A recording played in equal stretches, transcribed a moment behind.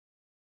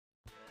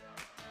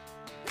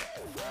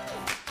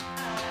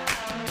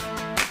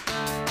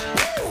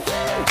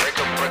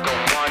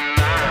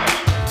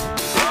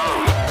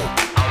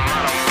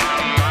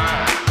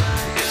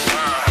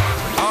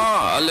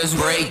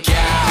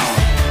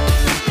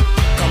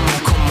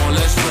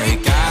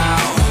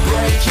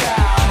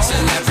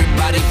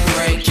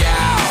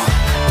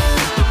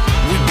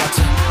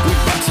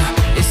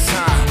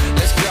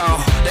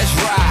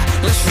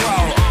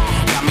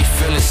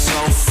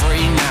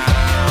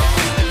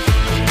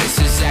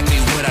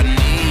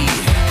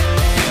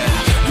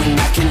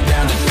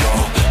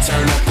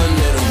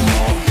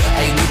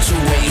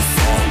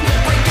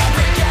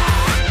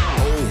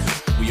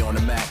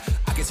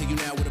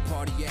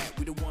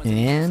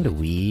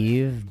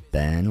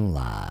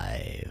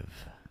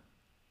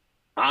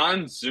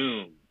on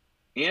Zoom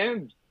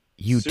and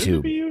soon to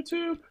YouTube. be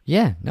YouTube.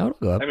 Yeah, no, it'll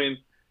go I up. mean,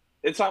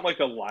 it's not like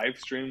a live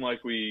stream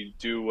like we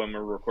do when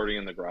we're recording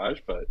in the garage,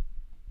 but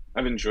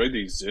I've enjoyed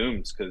these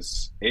Zooms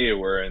because A,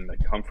 we're in the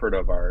comfort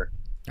of Our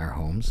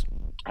homes.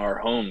 our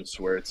homes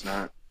where it's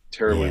not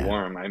terribly Yeah,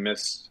 warm. I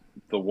miss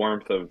the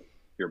warmth of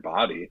your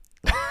body.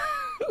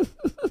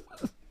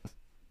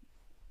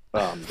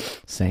 Um,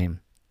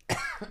 same.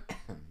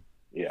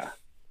 yeah.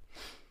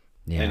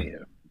 Yeah.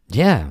 Anywho,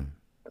 Yeah.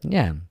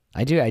 Yeah.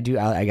 I do. I do.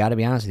 I got to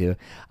be honest with you.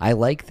 I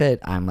like that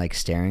I'm like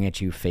staring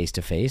at you face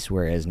to face,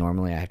 whereas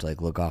normally I have to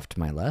like look off to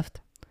my left.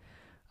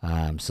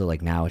 So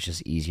like now it's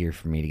just easier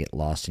for me to get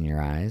lost in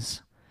your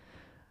eyes.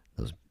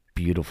 Those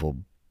beautiful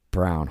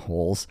brown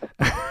holes.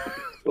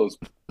 those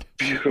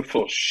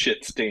beautiful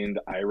shit-stained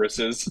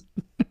irises.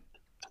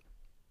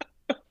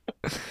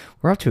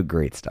 We're off to a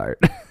great start.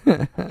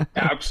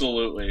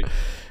 Absolutely.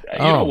 You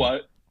know Oh,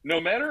 what? No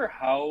matter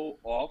how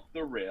off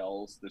the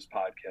rails this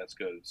podcast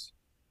goes,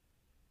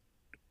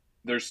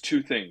 there's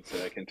two things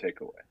that I can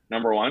take away.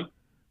 Number one,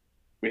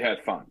 we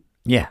had fun.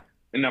 yeah.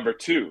 And number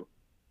two,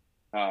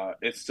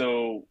 it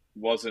still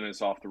wasn't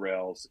as off the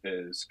rails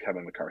as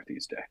Kevin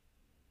McCarthy's day.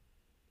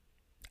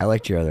 I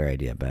liked your other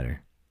idea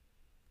better.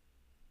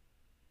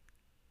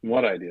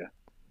 What idea?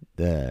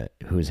 The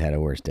who's had a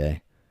worse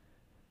day.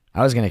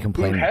 I was gonna Who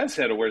complain. has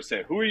had a worse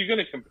day? Who are you going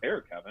to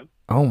compare, Kevin?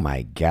 Oh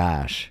my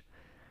gosh.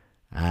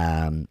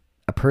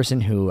 A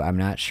person who I'm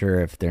not sure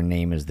if their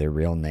name is their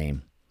real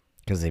name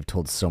because they've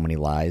told so many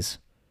lies.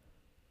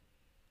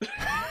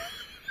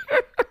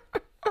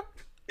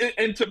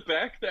 And to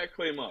back that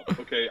claim up,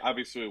 okay,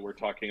 obviously we're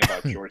talking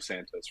about George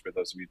Santos for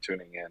those of you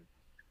tuning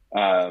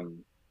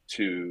in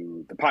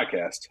to the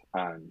podcast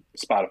on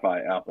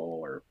Spotify, Apple,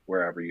 or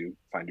wherever you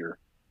find your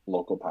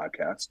local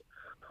podcast.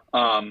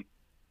 Um,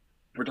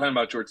 we're talking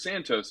about George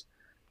Santos.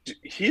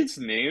 His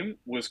name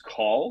was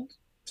called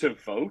to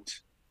vote,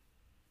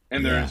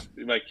 and Yeah.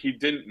 there's like he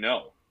didn't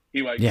know.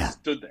 He like Yeah.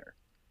 stood there.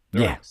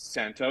 They're Yeah. like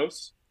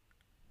Santos,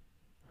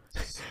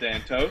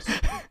 Santos,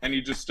 and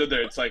he just stood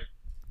there. It's like,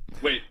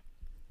 wait,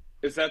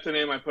 is that the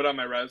name I put on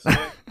my resume?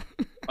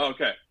 Oh,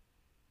 okay.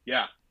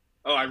 Yeah.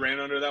 Oh, I ran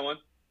under that one.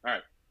 All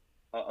right.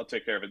 I'll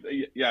take care of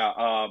it.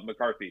 Yeah.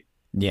 McCarthy.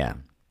 Yeah.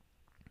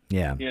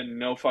 Yeah. He had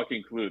no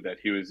fucking clue that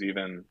he was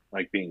even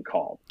like being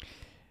called.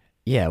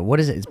 Yeah. What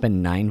is it? It's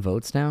been 9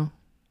 votes now?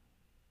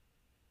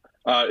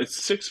 It's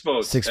 6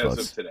 votes Six as of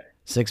votes. today.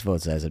 6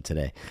 votes as of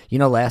today. You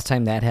know, last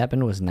time that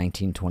happened was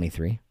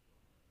 1923.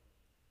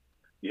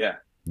 Yeah.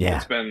 Yeah.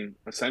 It's been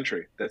a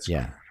century. That's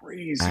Yeah. I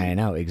crazy.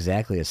 know.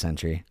 Exactly a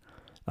century.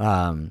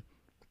 Um,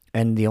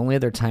 and the only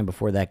other time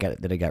before that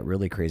it got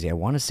really crazy, I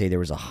want to say there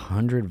was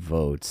 100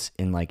 votes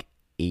in like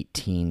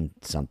 18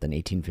 something,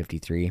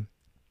 1853,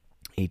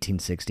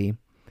 1860.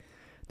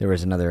 There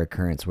was another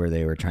occurrence where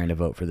they were trying to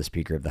vote for the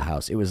Speaker of the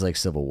House. It was like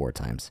Civil War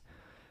times.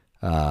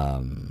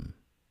 Um,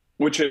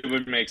 Which it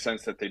would make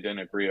sense that they didn't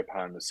agree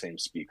upon the same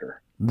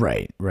speaker.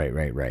 right.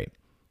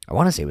 I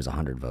want to say it was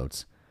 100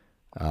 votes.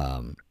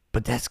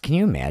 But can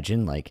you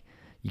imagine? Like,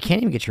 you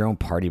can't even get your own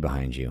party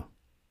behind you.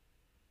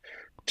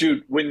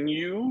 Dude, when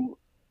you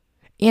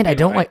And I you know,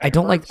 don't like, I heard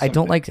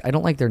something. I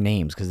don't like their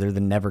names because they're the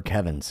Never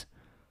Kevins.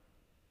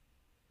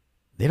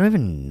 They don't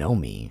even know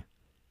me.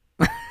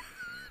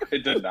 I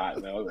did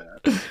not know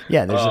that.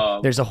 Yeah,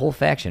 Um, there's a whole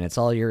faction. It's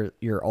all your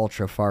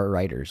ultra far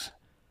righters.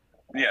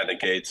 yeah, the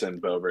Gates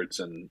and Boberts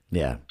and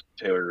Yeah,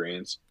 Taylor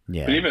Greens. But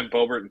yeah. even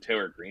Bobert and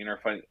Taylor Green are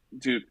funny.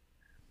 Dude,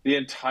 the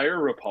entire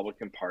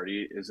Republican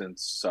Party is in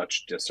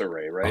such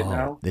disarray right Oh,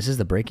 now. this is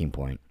the breaking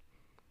point.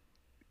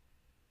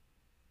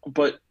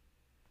 But,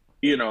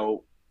 you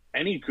know,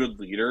 any good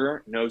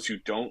leader knows you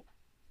don't,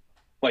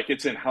 like,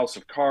 it's in House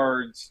of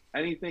Cards,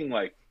 anything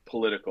like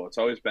political. It's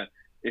always been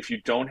if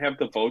you don't have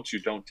the votes, you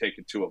don't take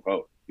it to a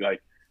vote.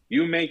 Like,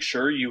 you make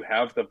sure you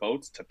have the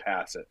votes to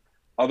pass it.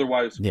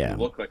 Otherwise, you Yeah,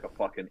 look like a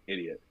fucking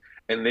idiot.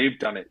 And they've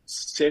done it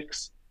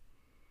 6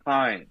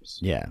 times,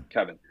 yeah,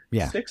 Kevin.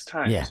 yeah, Six yeah,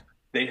 times.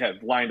 They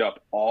have lined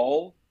up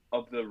all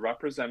of the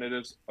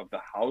representatives of the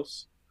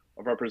House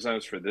of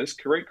Representatives for this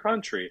great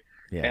country,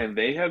 yeah, and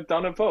they have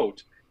done a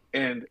vote.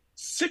 And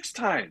 6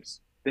 times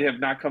they have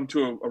not come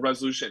to a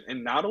resolution.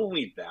 And not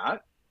only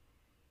that,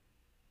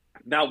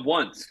 not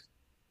once,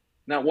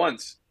 not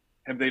once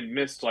have they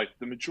missed like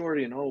the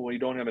majority and oh, well, you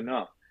don't have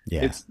enough.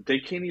 yeah, It's they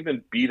can't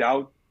even beat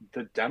out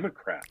the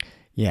Democrat.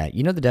 yeah.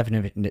 You know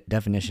the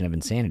definition of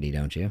insanity,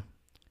 don't you?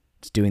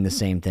 It's doing the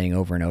same thing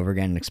over and over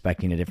again and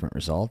expecting a different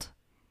result.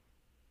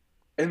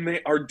 And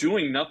they are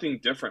doing nothing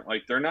different.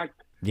 Like they're not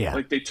Yeah,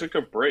 like they took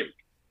a break.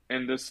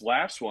 And this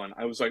last one,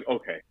 I was like,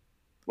 okay,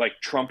 like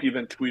Trump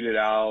even tweeted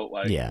out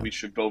like yeah, we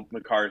should vote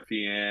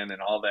McCarthy in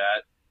and all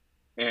that.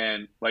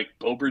 And like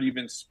Boebert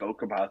even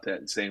spoke about that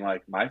and saying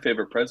like my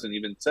favorite president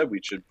even said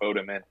we should vote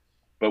him in,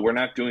 but we're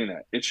not doing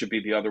that. It should be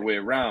the other way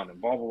around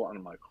and blah blah blah. And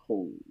I'm like,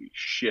 holy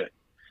shit.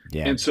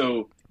 yeah. And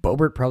so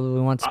Bobert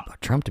probably wants uh,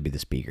 Trump to be the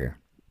speaker.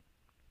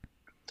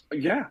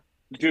 yeah,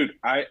 dude,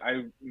 I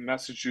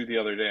messaged you the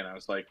other day and I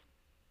was like,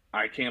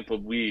 I can't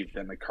believe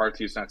that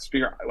McCarthy is not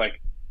speaker. Like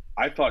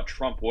I thought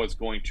Trump was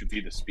going to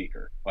be the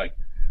speaker. Like,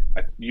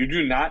 you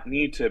do not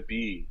need to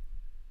be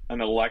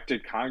an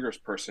elected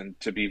congressperson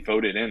to be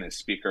voted in as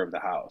Speaker of the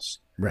House.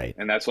 Right.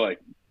 And that's like,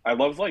 I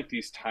love like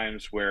these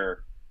times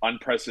where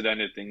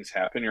unprecedented things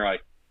happen. You're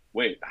like,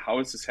 wait, how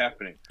is this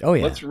happening? Oh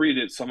yeah. Let's read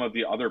it, some of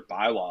the other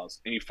bylaws,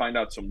 and you find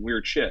out some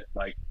weird shit.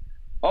 Like,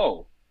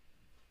 oh,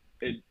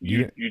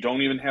 you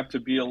don't even have to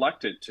be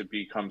elected to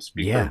become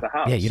Speaker Yeah. of the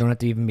Yeah. You House. don't have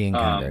to even be in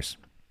Um, Congress.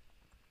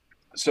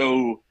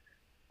 so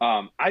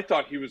I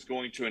thought he was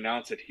going to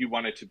announce that he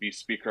wanted to be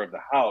Speaker of the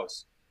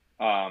House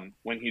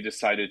when he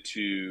decided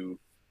to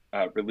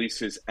release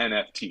his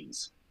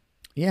NFTs,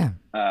 Yeah.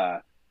 uh,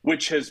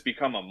 which has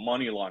become a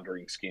money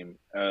laundering scheme,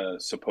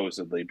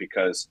 supposedly,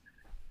 because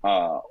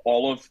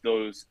all of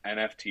those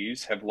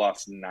NFTs have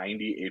lost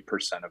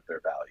 98% of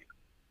their value.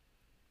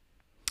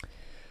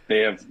 They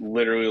have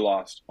literally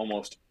lost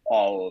almost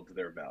all of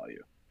their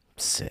value.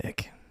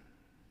 Sick.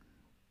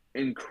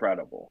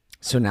 Incredible.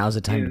 So now's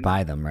the time to In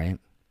buy them, right?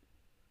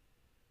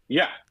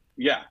 Yeah,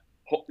 yeah.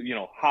 You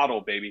know,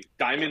 hodl, baby.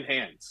 Diamond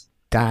hands.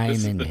 This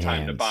is Diamond the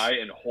time to buy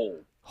hands. and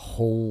hold.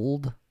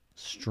 Hold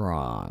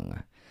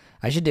strong.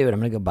 I should do it. I'm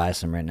gonna go buy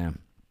some right now.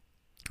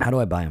 How do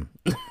I buy them?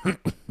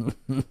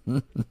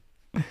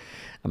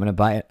 I'm gonna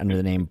buy it under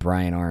the name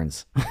Brian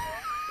Arns.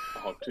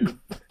 Oh, dude.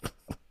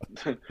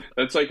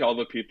 That's like all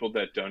the people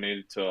that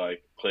donated to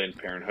like Planned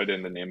Parenthood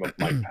in the name of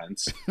Mike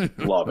Pence.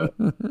 Love it.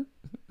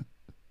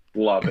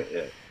 Love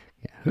it.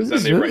 Who's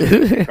Because then this? they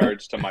write gift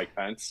cards to Mike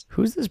Pence.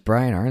 Who's this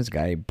Brian Arns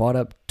guy? He bought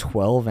up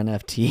 12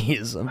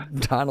 NFTs of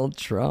Donald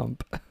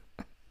Trump.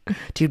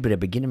 Dude, but I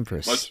begin him for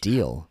a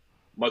steal.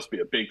 Must be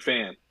a big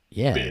fan.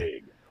 Yeah.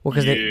 Big. Well,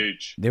 because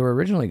huge. they were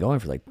originally going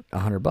for like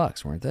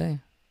 $100, weren't they?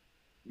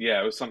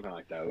 Yeah, it was something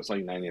like that. It was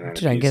like 99.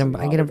 Dude, I can get him.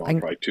 For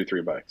like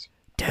 $2-3.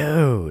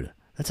 Dude,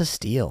 that's a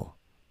steal.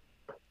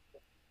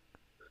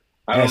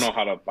 I don't know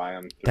how to buy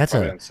them. That's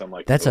a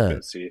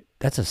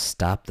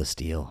stop the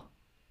steal.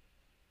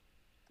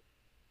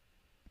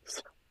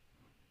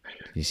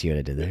 You see what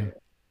I did there?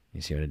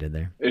 You see what I did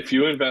there? If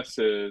you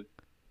invested,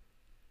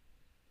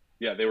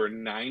 yeah, they were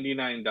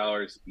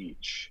 $99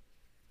 each.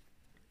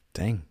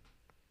 Dang.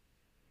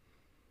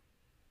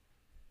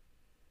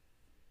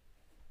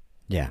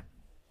 Yeah.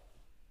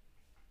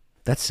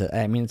 That's.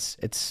 I mean,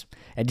 it's.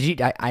 And did you?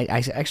 I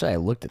actually I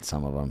looked at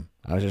some of them.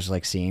 I was just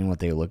like seeing what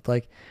they looked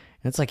like,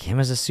 and it's like him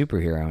as a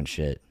superhero and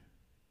shit.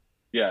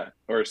 Yeah,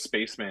 or a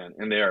spaceman,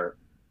 and they are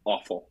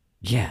awful.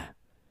 Yeah.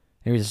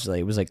 It was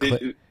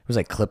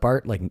like clip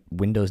art, like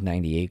Windows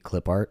 98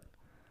 clip art.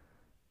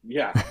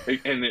 Yeah,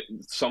 and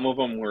some of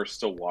them were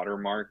still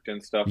watermarked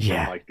and stuff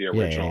from like the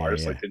original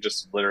artists. Like they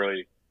just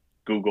literally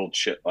Googled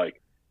shit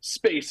like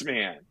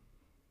spaceman,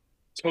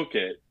 took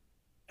it,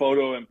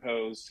 photo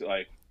imposed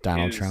like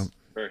Donald Trump,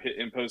 or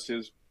imposed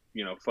his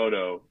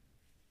photo,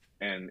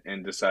 and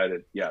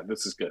decided, yeah,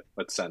 this is good.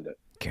 Let's send it.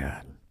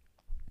 God.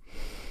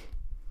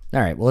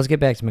 All right, well, let's get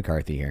back to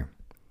McCarthy here.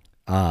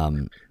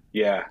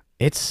 Yeah,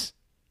 it's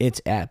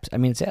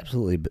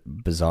absolutely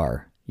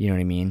bizarre. You know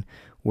what I mean?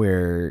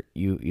 Where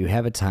you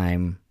have a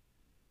time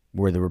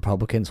where the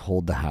Republicans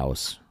hold the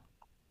House,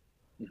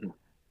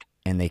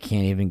 and they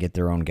can't even get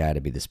their own guy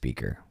to be the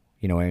speaker.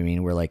 You know what I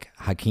mean? Where like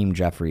Hakeem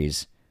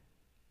Jeffries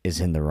is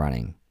in the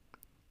running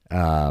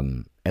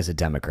as a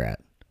Democrat.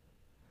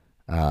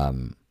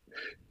 And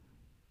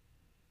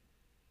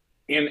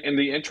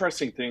the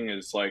interesting thing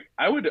is, like,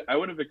 I would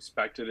have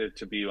expected it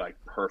to be like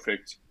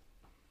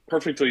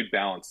perfectly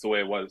balanced the way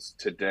it was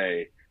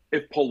today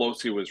if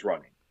Pelosi was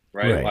running,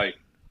 right? Like,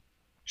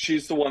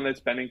 she's the one that's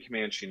been in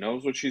command. She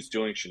knows what she's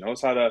doing. She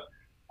knows how to,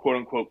 quote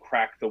unquote,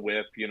 crack the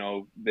whip. You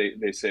know,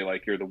 they say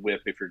like you're the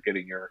whip if you're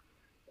getting your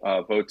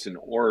votes in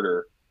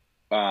order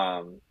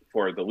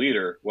for the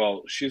leader.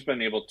 Well, she's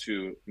been able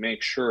to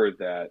make sure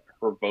that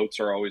her votes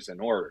are always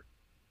in order.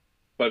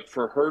 But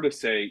for her to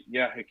say,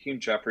 yeah, Hakeem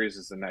Jeffries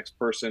is the next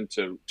person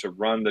to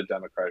run the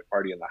Democratic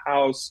Party in the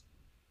House,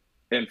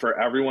 and for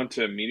everyone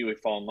to immediately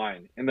fall in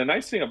line. And the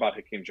nice thing about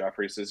Hakeem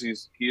Jeffries is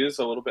he is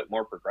a little bit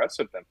more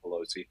progressive than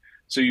Pelosi.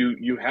 So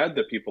you had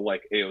the people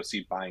like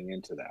AOC buying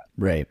into that.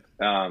 Right.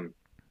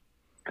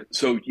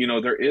 So,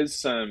 there is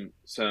some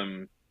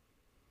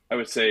I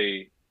would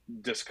say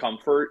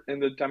discomfort in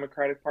the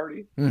Democratic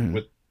Party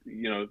with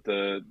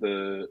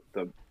the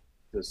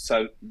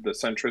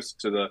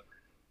centrists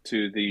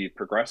to the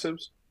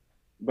progressives,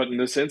 but in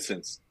this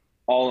instance,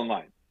 all in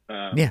line.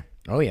 Yeah.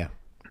 Oh yeah.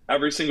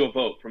 Every single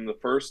vote from the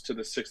first to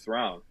the sixth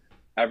round,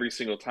 every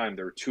single time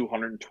there were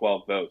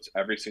 212 votes.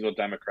 Every single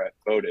Democrat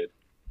voted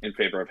in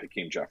favor of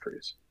Hakeem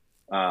Jeffries.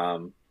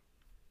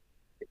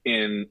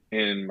 In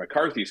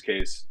McCarthy's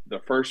case, the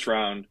first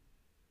round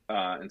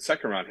and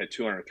second round had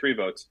 203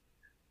 votes.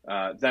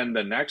 Then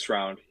the next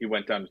round, he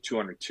went down to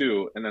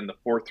 202, and then the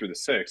fourth through the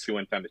sixth, he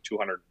went down to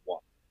 201.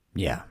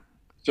 Yeah.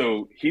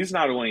 So he's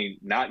not only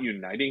not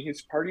uniting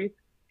his party,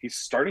 he's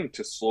starting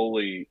to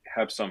slowly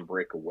have some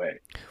break away,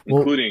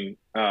 including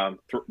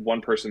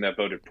one person that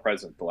voted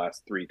present the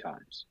last 3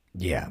 times.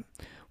 Yeah.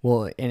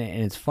 Well, and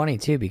it's funny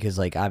too because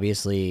like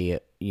obviously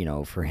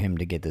for him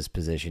to get this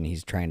position,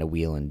 he's trying to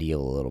wheel and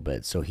deal a little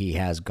bit. So he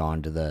has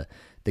gone to the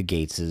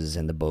Gateses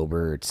and the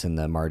Boberts and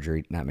the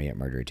not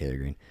Marjorie Taylor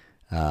Greene,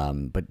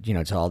 but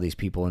to all these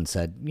people and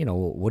said,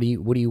 what do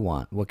you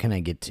want? What can I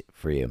get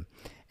for you?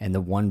 And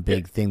the one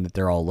big thing that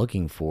they're all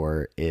looking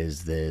for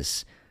is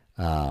this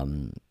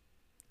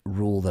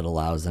rule that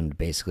allows them to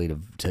basically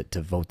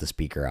to vote the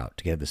speaker out,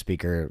 to get the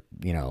speaker,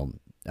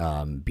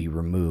 be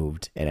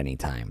removed at any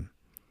time.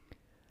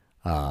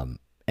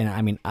 And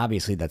I mean,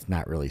 obviously that's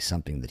not really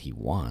something that he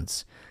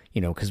wants,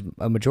 because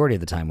a majority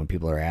of the time when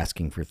people are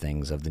asking for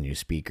things of the new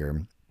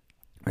speaker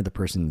or the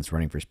person that's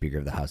running for Speaker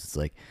of the House, it's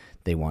like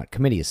they want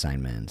committee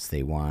assignments.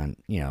 They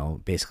want,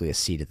 basically a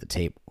seat at the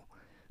table.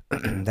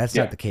 That's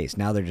not the case.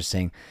 Now they're just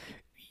saying,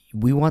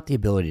 we want the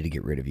ability to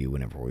get rid of you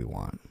whenever we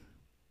want.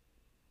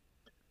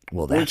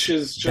 Well, that's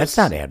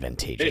not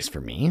advantageous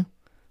for me.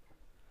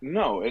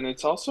 No, and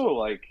it's also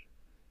like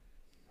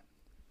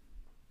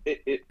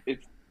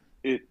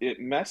it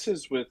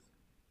messes with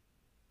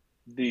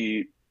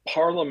the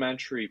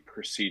parliamentary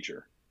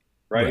procedure,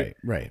 right?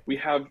 Right. We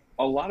have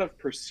a lot of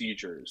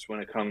procedures when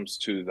it comes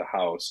to the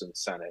House and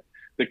Senate.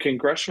 The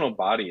congressional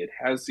body, it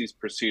has these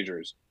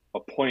procedures,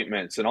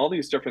 appointments, and all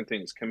these different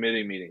things,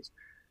 committee meetings.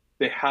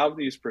 They have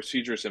these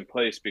procedures in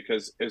place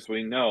because, as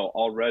we know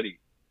already,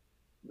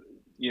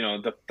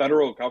 the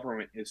federal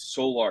government is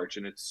so large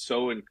and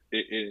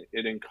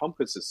it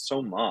encompasses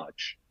so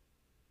much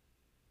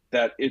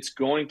that it's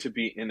going to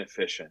be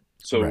inefficient.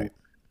 So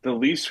the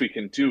least we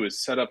can do is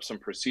set up some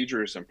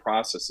procedures and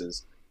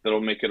processes that'll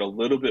make it a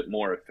little bit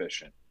more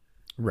efficient.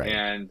 Right.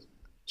 And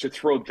to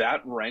throw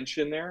that wrench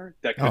in there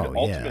that could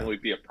ultimately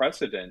be a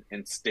precedent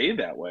and stay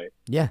that way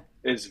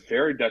is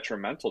very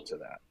detrimental to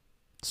that.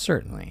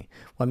 Certainly.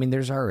 Well, I mean,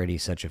 there's already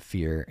such a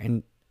fear,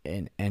 and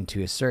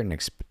to a certain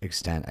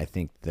extent, I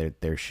think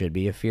that there should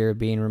be a fear of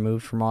being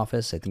removed from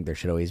office. I think there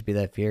should always be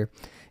that fear.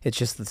 It's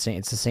just the same.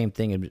 It's the same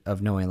thing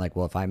of knowing, like,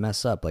 well, if I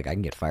mess up, like, I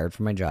can get fired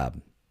from my job.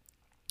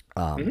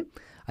 I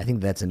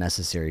think that's a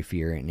necessary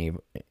fear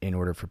in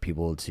order for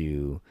people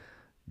to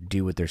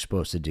do what they're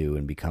supposed to do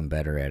and become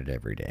better at it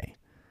every day.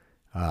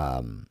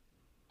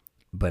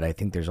 But I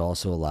think there's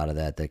also a lot of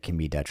that can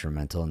be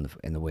detrimental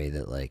in the way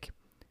that, like,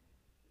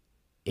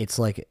 it's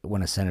like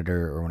when a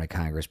senator or when a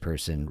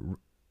congressperson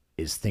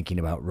is thinking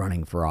about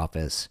running for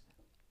office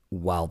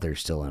while they're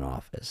still in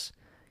office.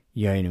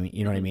 You know what I mean?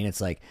 You know what I mean?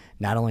 It's like,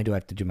 not only do I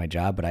have to do my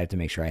job, but I have to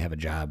make sure I have a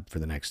job for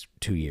the next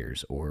 2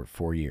 years or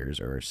 4 years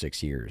or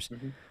 6 years.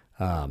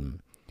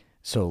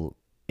 So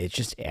it's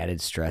just added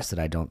stress that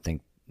I don't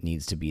think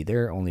needs to be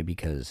there, only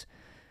because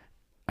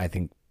I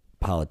think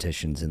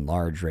politicians in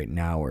large right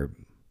now are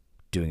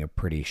doing a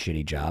pretty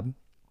shitty job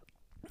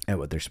at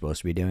what they're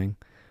supposed to be doing.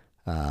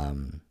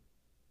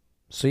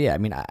 So yeah, I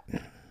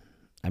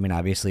mean,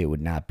 obviously it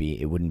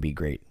wouldn't be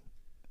great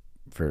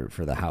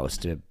for the House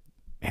to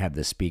have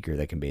the speaker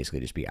that can basically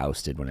just be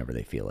ousted whenever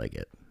they feel like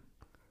it.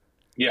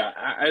 Yeah,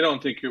 I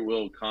don't think it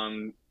will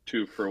come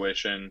to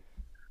fruition.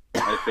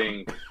 I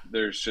think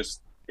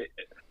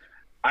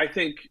I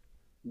think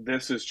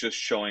this is just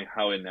showing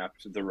how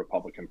inept the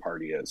Republican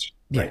Party is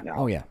right now.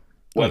 Oh yeah.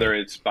 Whether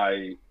it's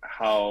by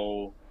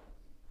how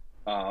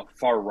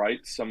far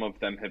right some of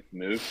them have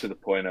moved to the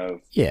point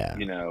of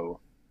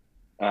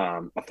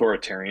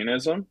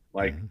authoritarianism.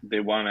 Like they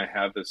want to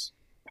have this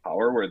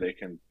power where they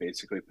can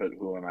basically put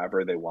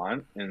whomever they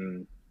want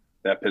in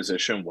that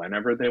position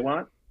whenever they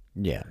want.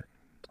 Yeah.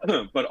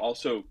 But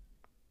also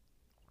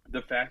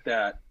the fact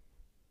that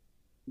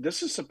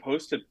this is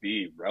supposed to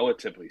be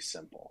relatively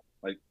simple.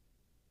 Like,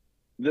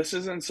 this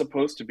isn't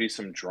supposed to be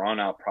some drawn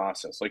out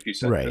process. Like you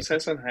said, this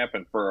hasn't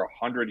happened for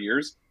 100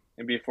 years.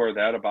 And before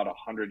that, about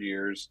 100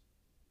 years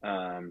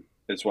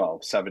as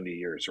well, 70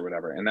 years or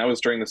whatever. And that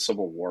was during the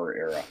Civil War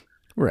era.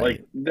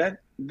 Right. Like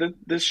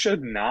this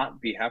should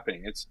not be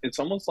happening. It's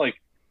almost like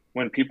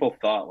when people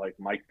thought like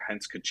Mike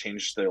Pence could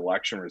change the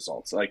election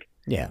results. Like,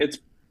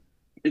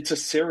 it's a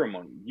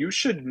ceremony. You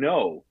should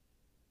know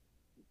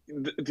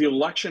the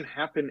election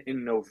happened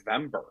in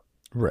November.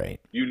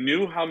 Right. You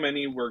knew how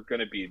many were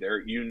going to be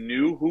there. You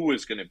knew who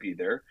was going to be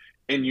there,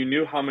 and you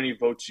knew how many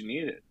votes you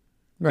needed.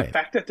 Right. The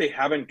fact that they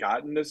haven't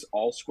gotten this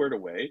all squared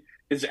away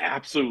is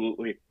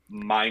absolutely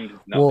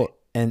mind-numbing. Well,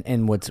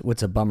 and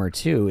what's a bummer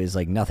too is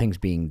like nothing's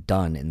being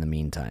done in the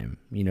meantime.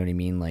 You know what I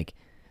mean? Like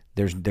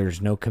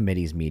there's no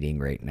committees meeting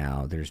right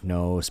now. There's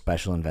no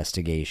special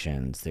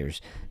investigations.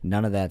 There's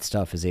none of that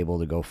stuff is able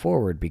to go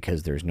forward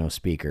because there's no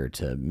speaker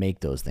to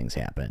make those things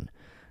happen.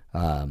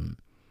 The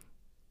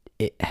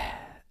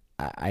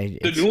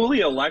newly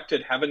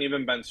elected haven't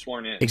even been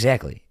sworn in.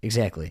 Exactly.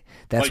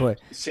 That's like,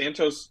 what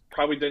Santos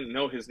probably didn't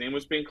know his name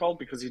was being called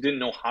because he didn't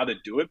know how to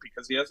do it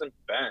because he hasn't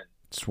been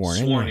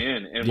sworn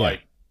in and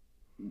like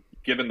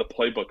given the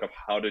playbook of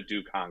how to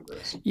do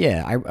Congress.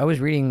 Yeah, I was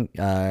reading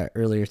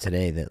earlier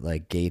today that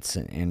like Gates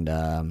and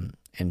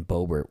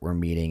Boebert were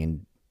meeting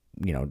and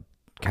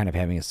kind of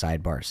having a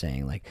sidebar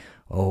saying like,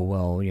 oh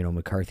well,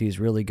 McCarthy's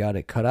really got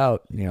it cut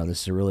out.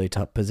 This is a really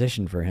tough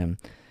position for him.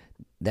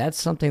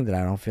 That's something that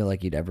I don't feel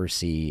like you'd ever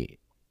see.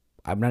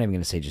 I'm not even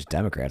going to say just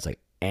Democrats, like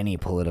any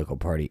political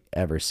party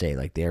ever say.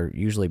 Like they're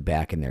usually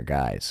backing their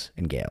guys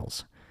and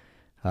gals.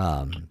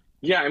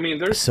 Yeah, I mean,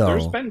 there's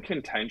So been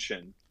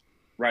contention,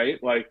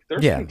 right? Like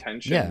there's yeah, yeah,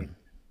 contention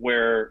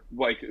where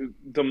like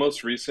the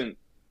most recent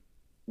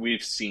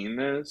we've seen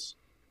this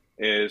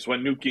is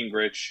when Newt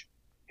Gingrich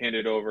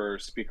handed over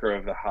Speaker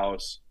of the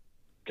House.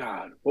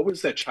 God, what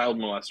was that child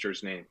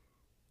molester's name?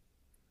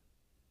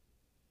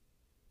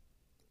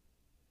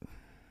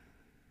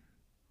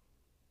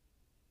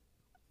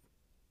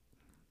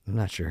 I'm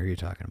not sure who you're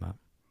talking about.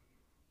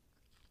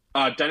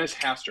 Dennis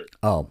Hastert.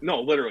 Oh,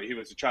 No, literally, he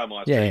was a child yeah,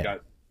 molester.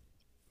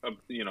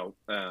 He yeah,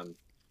 got,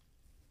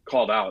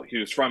 called out. He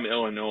was from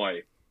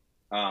Illinois,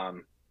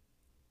 um,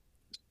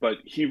 but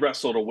he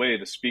wrestled away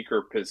the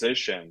speaker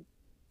position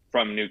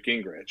from Newt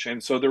Gingrich,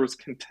 and so there was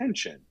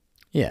contention.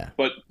 yeah,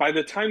 But by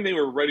the time they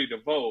were ready to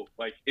vote,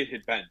 like it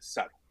had been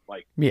settled.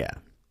 Like yeah,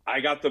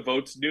 I got the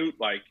votes, Newt.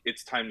 Like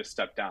it's time to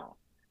step down.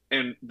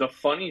 And the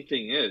funny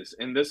thing is,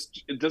 and this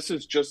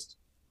is just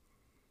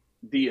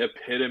the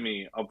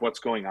epitome of what's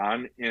going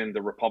on in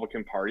the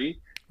Republican Party, is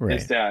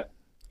right, that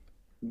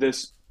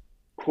this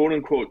quote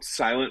unquote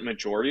silent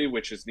majority,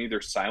 which is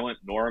neither silent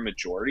nor a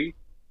majority,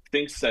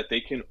 thinks that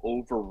they can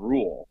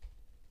overrule.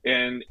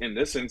 And in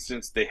this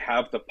instance, they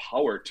have the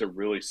power to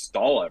really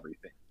stall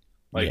everything.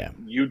 Like, yeah,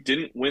 you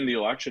didn't win the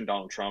election,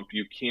 Donald Trump.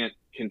 You can't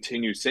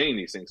continue saying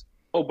these things.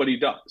 Oh, but he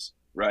does,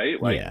 right?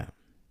 Like yeah,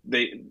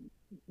 they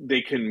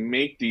they can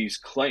make these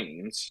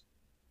claims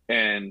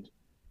and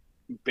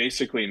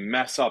basically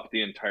mess up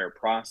the entire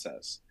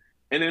process.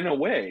 And in a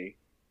way,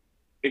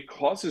 it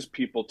causes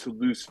people to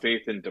lose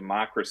faith in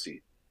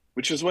democracy,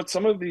 which is what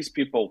some of these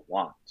people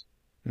want,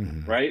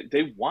 mm-hmm. right?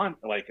 They want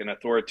like an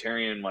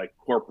authoritarian, like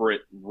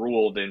corporate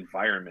ruled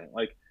environment.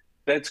 Like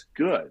that's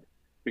good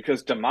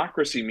because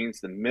democracy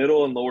means the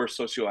middle and lower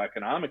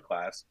socioeconomic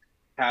class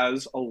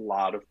has a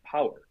lot of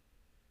power.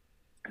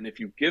 And if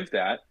you give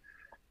that,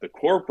 the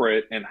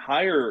corporate and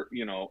higher,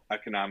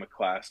 economic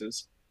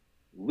classes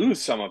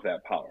lose some of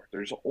that power.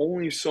 There's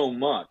only so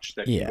much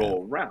that can Yeah,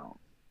 go around.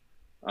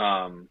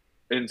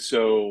 And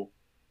so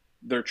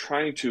they're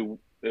trying to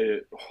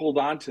hold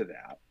on to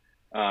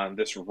that,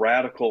 this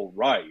radical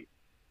right.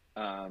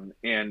 And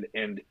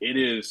it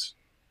is,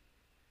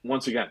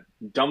 once again,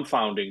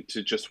 dumbfounding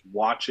to just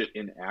watch it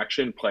in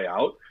action play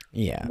out.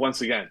 yeah,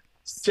 Once again,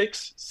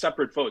 six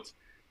separate votes.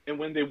 And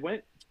when they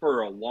went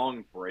for a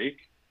long break,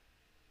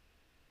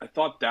 I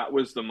thought that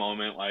was the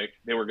moment like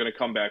they were going to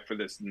come back for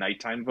this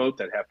nighttime vote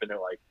that happened at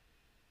like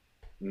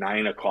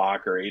 9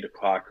 o'clock or 8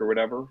 o'clock or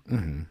whatever.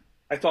 mm-hmm.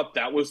 I thought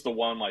that was the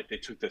one like they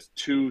took this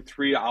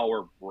 2-3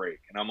 hour break.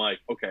 And I'm like,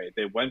 okay,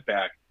 they went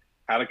back,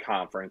 had a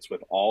conference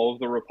with all of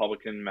the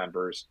Republican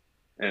members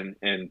and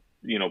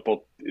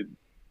both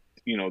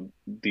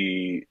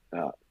the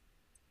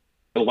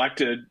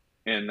elected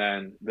and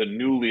then the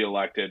newly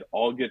elected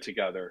all get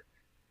together,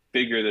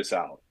 figure this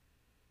out.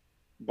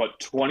 But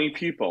 20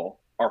 people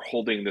are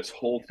holding this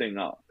whole thing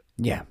up.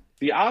 Yeah,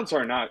 The odds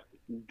are not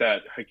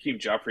that Hakeem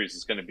Jeffries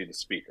is going to be the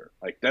speaker.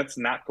 Like that's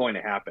not going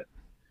to happen.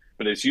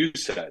 But as you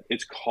said,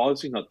 it's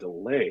causing a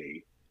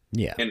delay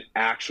yeah, in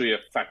actually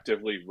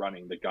effectively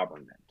running the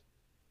government.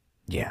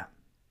 yeah,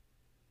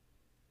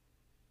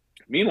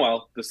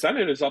 Meanwhile, the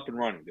Senate is up and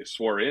running. They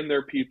swore in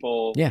their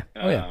people. yeah,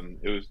 oh yeah,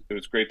 It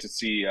was great to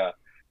see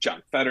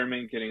John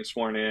Fetterman getting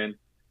sworn in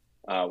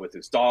with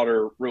his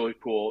daughter. Really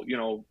cool.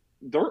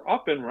 They're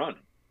up and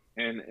running,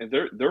 and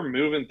they're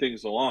moving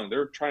things along.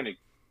 They're trying to.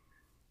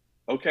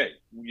 Okay,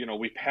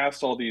 we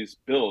passed all these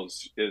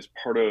bills as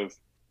part of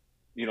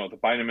the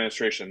Biden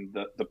administration,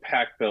 the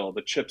PAC bill,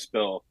 the CHIPS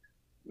bill,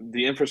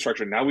 the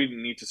infrastructure. Now we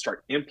need to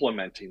start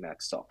implementing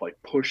that stuff, like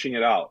pushing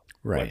it out.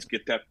 right, Let's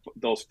get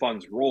those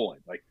funds rolling.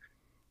 Like,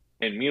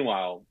 and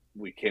meanwhile,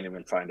 we can't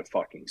even find a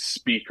fucking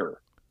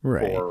speaker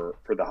right.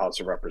 for the House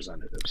of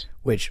Representatives.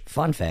 Which,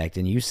 fun fact,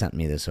 and you sent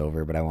me this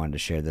over, but I wanted to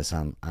share this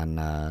on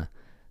the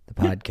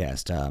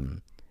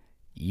podcast.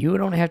 You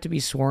don't have to be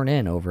sworn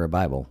in over a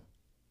Bible.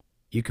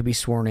 You could be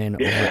sworn in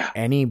over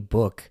any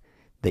book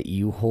that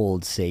you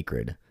hold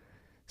sacred.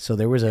 So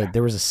was it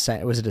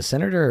a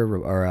senator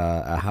or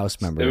a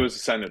House member? It was a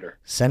senator.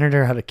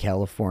 Senator out of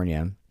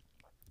California.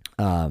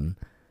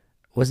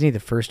 Wasn't he the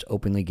first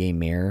openly gay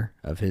mayor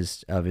of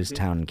his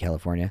town in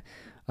California?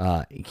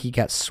 He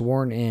got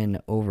sworn in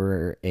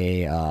over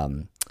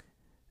a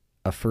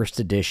first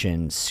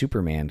edition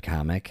Superman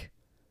comic,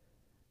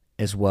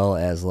 as well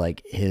as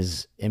like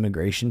his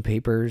immigration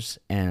papers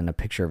and a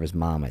picture of his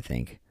mom, I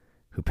think,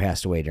 who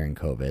passed away during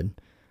COVID.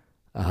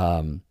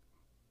 And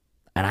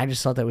I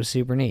just thought that was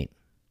super neat.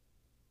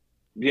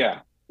 Yeah.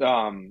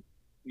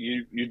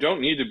 You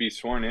don't need to be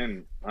sworn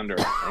in under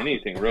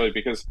anything really,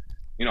 because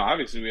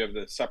obviously we have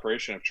the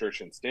separation of church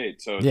and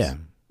state. So it's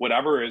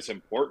whatever is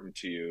important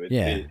to you.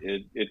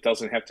 It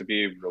doesn't have to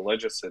be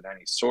religious in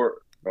any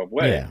sort of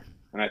way. Yeah.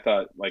 And I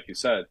thought, like you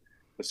said,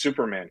 the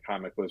Superman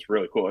comic was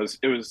really cool.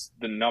 It was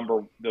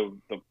the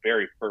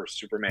very first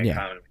Superman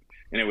comic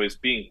and it was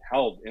being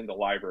held in the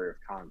Library of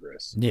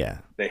Congress. Yeah.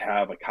 They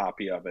have a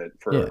copy of it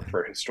Yeah.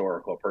 for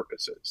historical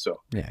purposes.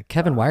 So, Yeah.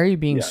 Kevin, why are you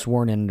being yeah.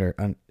 sworn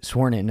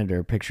in under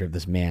a picture of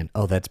this man?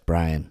 Oh, that's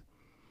Brian.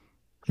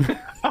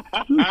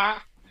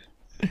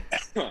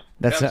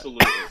 That's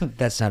Absolutely.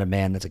 that's not a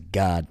man. That's a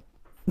god.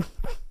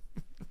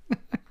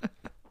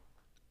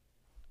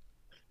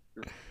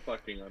 You're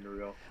fucking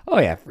unreal. Oh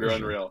yeah, for You're sure.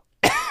 unreal.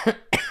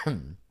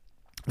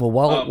 Well,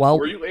 while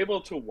Were you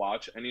able to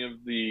watch any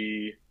of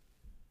the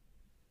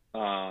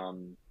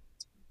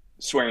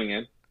swearing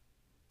in?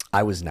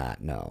 I was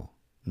not. No.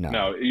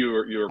 No, you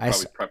were I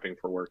s- probably prepping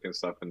for work and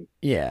stuff and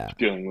yeah,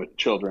 dealing with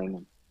children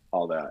and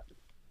all that.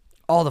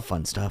 all the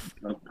fun stuff.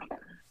 Oh,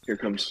 here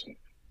comes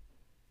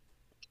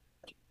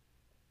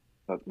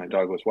my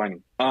dog was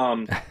whining.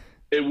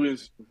 It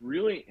was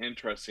really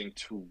interesting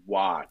to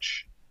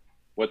watch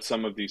what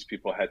some of these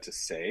people had to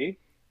say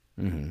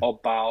Hmm.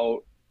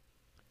 about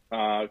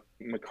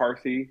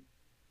McCarthy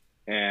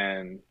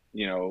and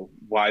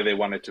why they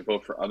wanted to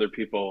vote for other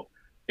people.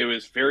 It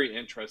was very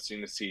interesting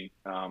to see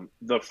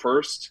the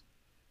first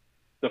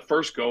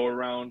go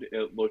around.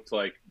 It looked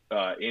like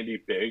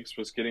Andy Biggs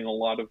was getting a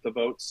lot of the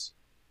votes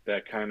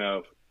that kind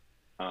of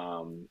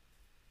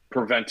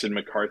prevented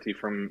McCarthy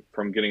from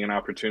getting an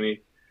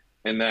opportunity.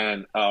 And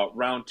then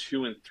round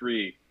 2 and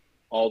 3,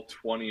 all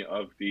 20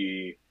 of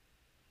the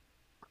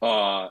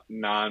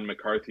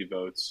non-McCarthy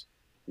votes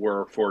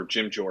were for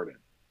Jim Jordan.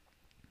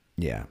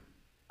 Yeah.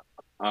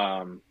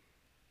 Um,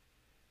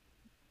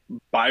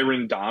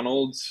 Byron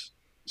Donalds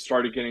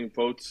started getting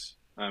votes.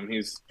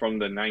 He's from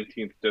the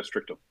 19th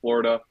District of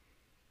Florida,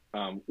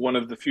 one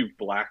of the few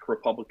black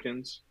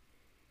Republicans.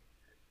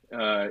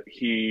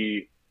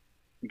 He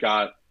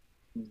got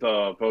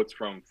the votes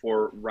from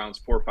rounds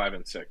 4, 5,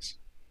 and 6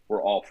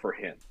 were all for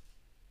him.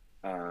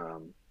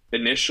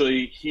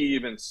 Initially, he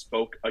even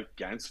spoke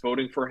against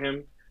voting for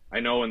him. I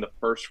know in the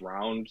first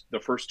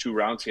 2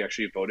 rounds, he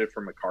actually voted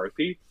for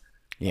McCarthy.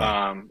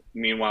 Yeah.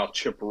 Meanwhile,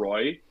 Chip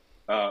Roy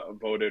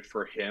voted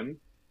for him.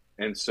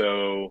 And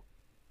so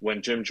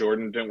when Jim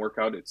Jordan didn't work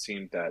out, it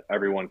seemed that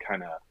everyone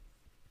kind of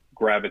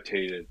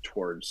gravitated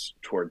towards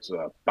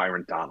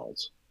Byron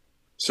Donalds.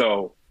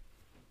 So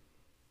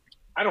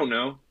I don't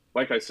know.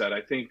 Like I said,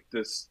 I think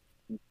this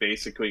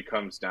basically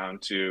comes down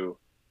to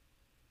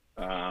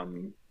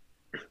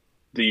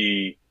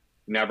the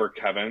Never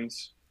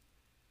Kevins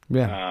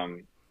Yeah.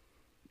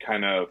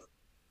 kind of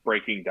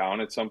breaking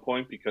down at some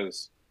point,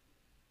 because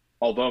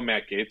although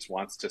Matt Gaetz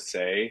wants to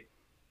say,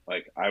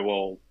 like, I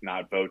will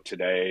not vote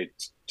today,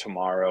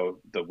 tomorrow,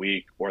 the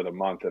week, or the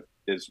month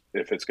if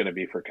it's going to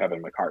be for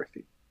Kevin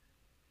McCarthy.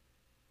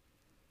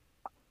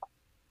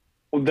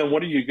 Well, then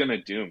what are you going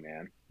to do,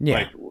 man? Yeah.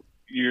 Like,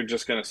 you're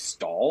just going to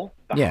stall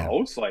the Yeah.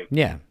 House? Like,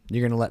 Yeah.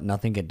 You're gonna let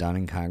nothing get done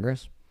in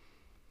Congress?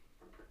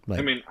 I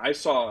Like, mean, I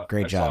saw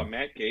great job.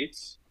 Matt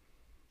Gaetz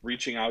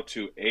reaching out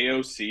to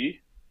AOC.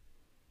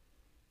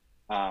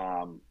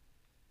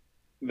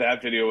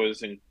 That video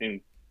was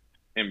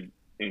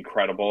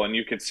incredible, and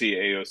you could see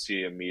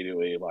AOC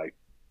immediately like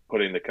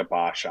putting the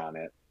kibosh on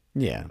it.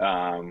 Yeah.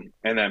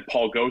 And then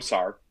Paul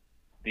Gosar,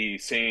 the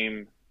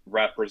same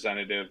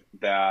representative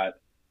that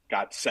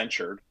got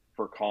censured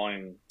for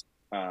calling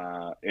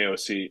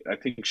AOC. I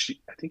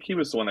think he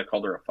was the one that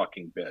called her a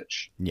fucking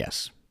bitch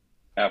Yes.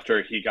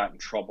 after he got in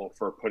trouble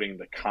for putting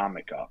the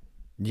comic up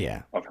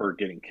Yeah. of her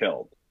getting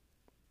killed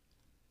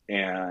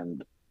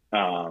and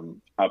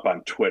up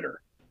on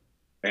Twitter.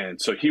 And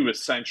so he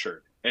was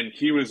censured, and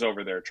he was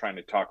over there trying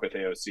to talk with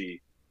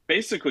AOC,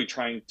 basically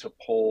trying to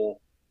pull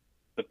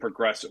the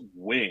progressive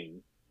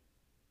wing,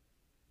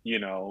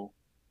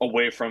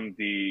 away from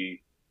the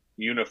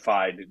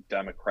unified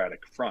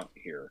Democratic front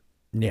here.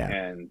 Yeah.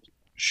 And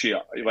she,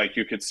 like,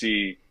 you could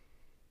see,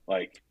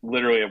 like,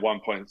 literally at one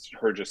point,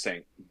 her just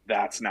saying,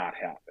 "That's not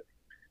happening."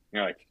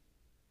 You're like,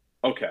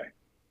 okay,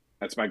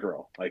 that's my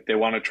girl. Like, they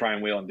want to try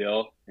and wheel and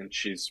deal, and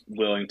she's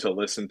willing to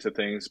listen to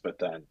things, but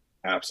then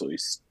absolutely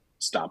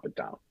stomp it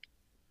down.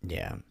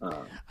 Yeah.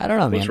 I don't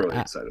know, I was man. really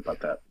excited about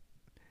that.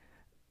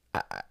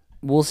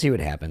 We'll see what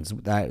happens.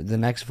 The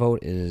next vote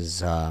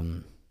is I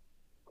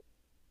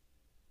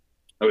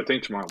would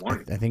think tomorrow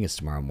morning. I think it's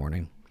tomorrow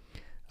morning.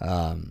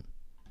 Um,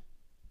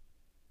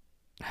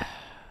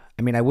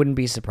 I mean, I wouldn't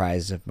be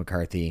surprised if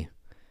McCarthy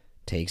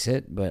takes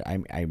it, but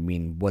I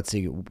mean,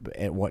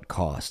 at what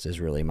cost is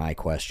really my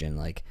question.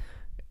 Like,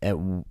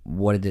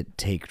 what did it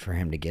take for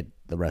him to get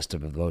the rest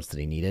of the votes that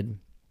he needed?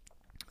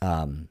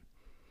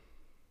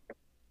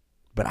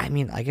 But I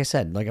mean, like I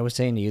said, like I was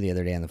saying to you the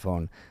other day on the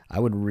phone, I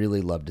would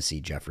really love to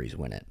see Jeffries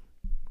win it,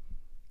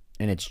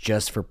 and it's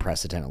just for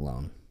precedent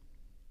alone.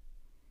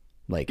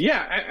 Like,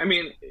 Yeah, I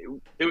mean,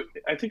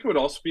 I think it would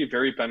also be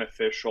very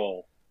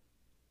beneficial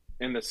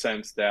in the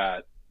sense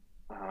that,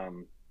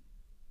 hold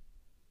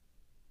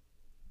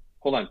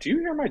on, do you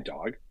hear my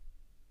dog?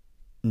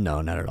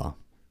 no, not at all.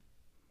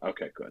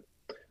 Okay, good.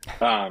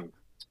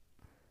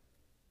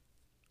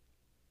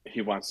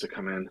 He wants to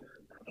come in.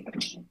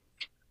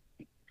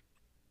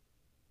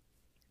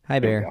 Hi,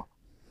 There we Bear. go.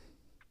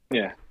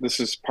 Yeah, this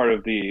is part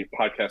of the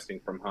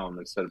podcasting from home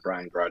instead of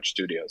Brian Garage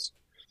Studios.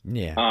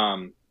 Yeah.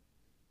 Um,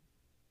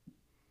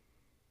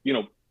 you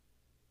know,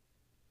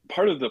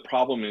 part of the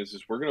problem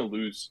is we're going to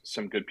lose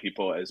some good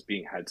people as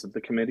being heads of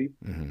the committee.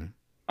 Hmm.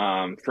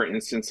 For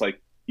instance,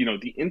 like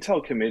the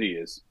Intel committee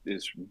is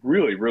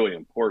really really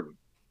important,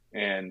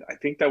 and I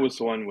think that was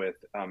the one with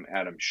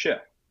Adam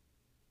Schiff.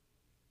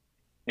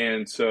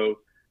 And so,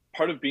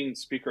 part of being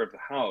Speaker of the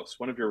House,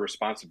 one of your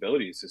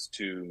responsibilities is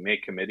to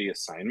make committee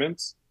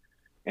assignments.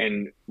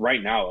 And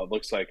right now, it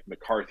looks like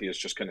McCarthy is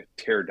just going to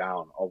tear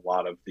down a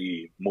lot of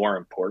the more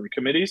important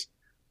committees,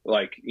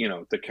 like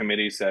the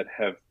committees that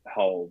have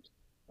held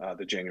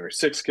the January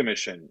 6th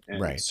Commission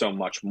and Right. so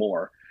much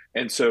more.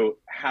 And so,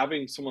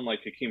 having someone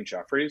like Hakeem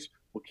Jeffries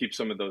will keep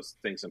some of those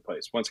things in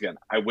place. Once again,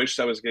 I wish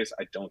that was the case.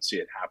 I don't see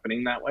it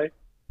happening that way.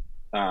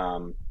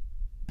 Um,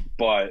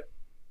 but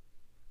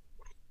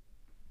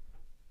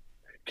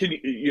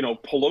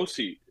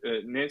Pelosi,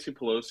 Nancy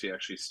Pelosi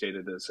actually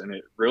stated this, and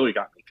it really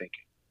got me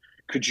thinking.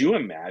 Could you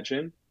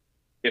imagine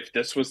if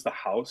this was the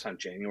House on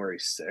January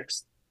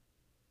 6th,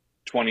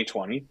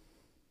 2020,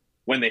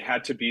 when they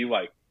had to be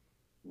like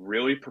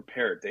really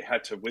prepared? They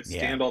had to Yeah.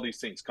 withstand all these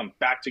things, come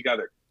back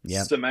together,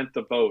 Yep. cement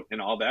the vote,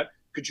 and all that.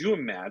 Could you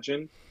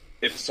imagine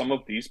if some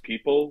of these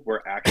people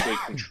were actually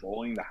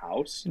controlling the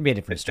House It'd be a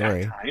different at that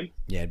story. time?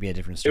 Yeah, it'd be a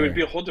different It would story.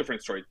 be a whole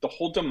different story. The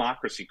whole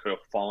democracy could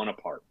have fallen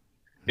apart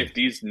if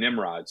these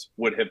Nimrods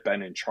would have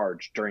been in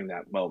charge during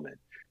that moment.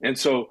 And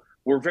so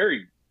we're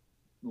very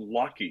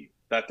lucky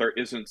that there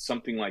isn't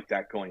something like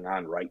that going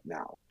on right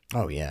now.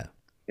 Oh yeah.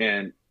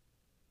 And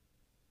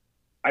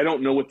I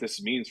don't know what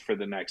this means for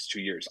the next 2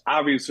 years.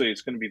 Obviously,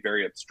 it's going to be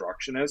very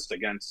obstructionist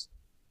against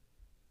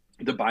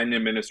the Biden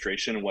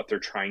administration and what they're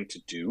trying to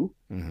do.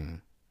 Hmm.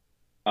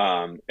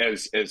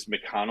 As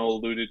McConnell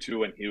alluded to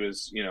when he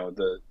was,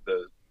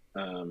 the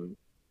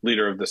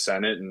leader of the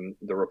Senate and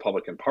the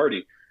Republican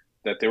Party,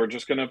 that they were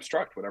just going to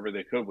obstruct whatever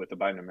they could with the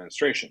Biden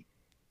administration.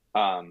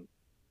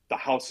 The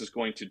House is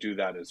going to do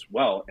that as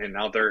well, and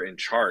now they're in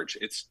charge.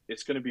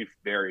 It's going to be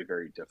very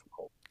very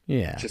difficult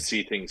Yeah. to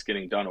see things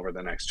getting done over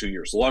the next 2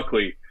 years.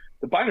 Luckily,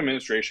 the Biden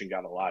administration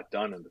got a lot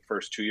done in the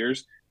first 2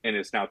 years, and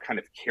is now kind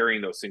of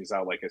carrying those things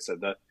out. Like I said,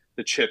 the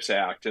CHIPS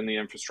Act and the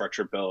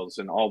infrastructure bills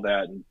and all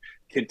that, and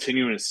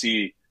continuing to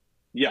see.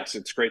 Yes,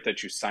 it's great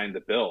that you signed the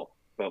bill,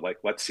 but like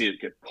let's see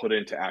it get put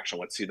into action.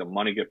 Let's see the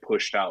money get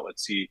pushed out.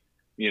 Let's see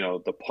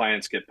the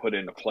plans get put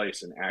into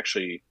place and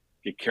actually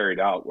get carried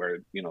out, where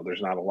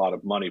there's not a lot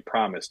of money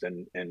promised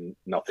and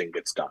nothing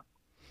gets done.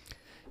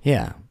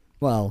 Yeah.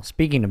 Well,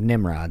 speaking of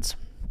Nimrods,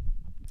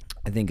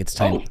 I think it's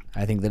time. Oh.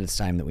 I think that it's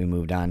time that we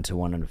moved on to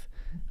one of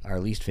our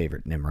least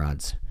favorite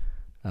Nimrods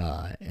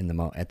at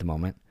the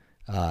moment,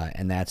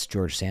 and that's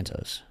George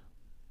Santos.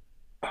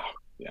 Oh,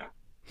 yeah.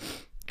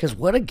 Because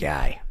what a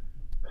guy!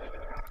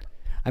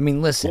 I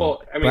mean, listen,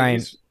 Well, I mean,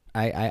 Brian.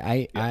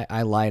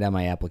 I lied on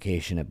my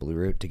application at Blue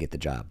Root to get the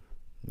job.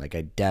 Like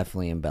I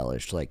definitely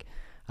embellished. Like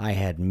I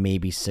had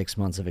maybe 6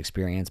 months of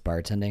experience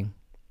bartending,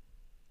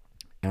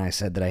 and I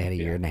said that I had a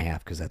year and a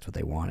half because that's what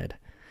they wanted.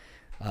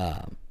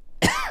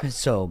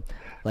 So,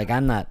 like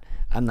I'm not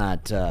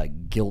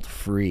guilt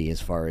free as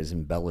far as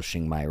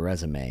embellishing my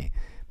resume,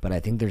 but I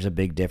think there's a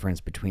big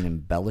difference between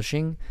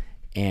embellishing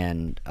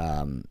and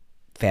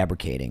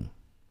fabricating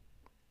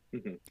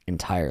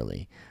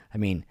entirely. I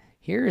mean,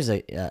 here is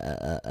an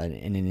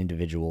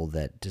individual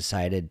that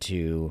decided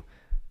to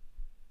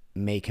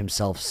make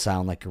himself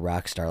sound like a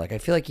rock star. Like I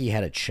feel like he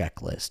had a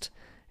checklist,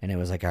 and it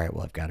was like, all right,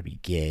 well, I've got to be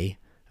gay,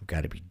 I've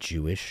got to be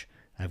Jewish,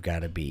 I've got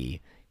to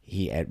be.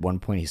 He at one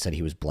point he said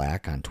he was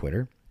black on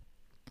Twitter.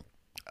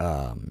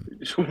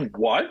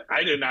 What?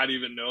 I did not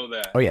even know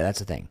that. Oh yeah, that's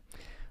the thing.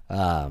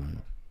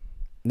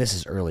 This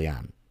is early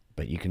on,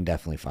 but you can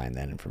definitely find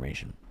that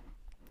information.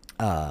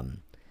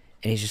 And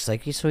he's just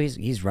like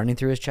he's running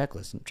through his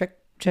checklist.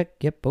 Check.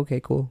 Yep. Okay.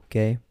 Cool.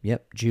 Okay.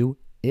 Yep.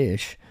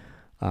 Jew-ish.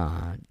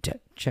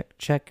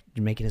 Check.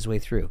 Making his way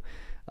through.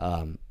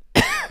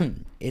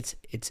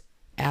 It's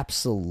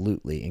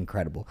absolutely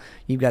incredible.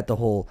 You've got the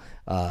whole.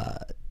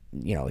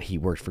 He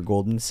worked for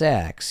Goldman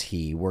Sachs.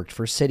 He worked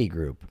for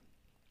Citigroup.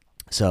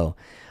 So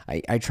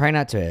I try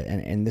not to,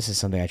 and this is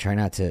something I try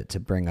not to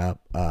bring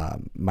up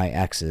my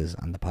exes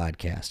on the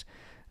podcast.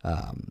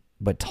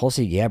 But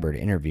Tulsi Gabbard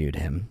interviewed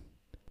him.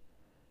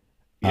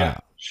 Yeah,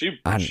 she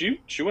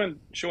went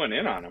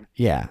in on him.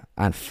 Yeah,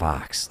 on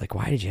Fox. Like,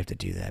 why did you have to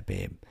do that,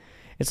 babe?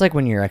 It's like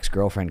when your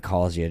ex-girlfriend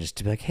calls you just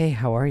to be like, hey,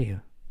 how are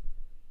you?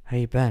 How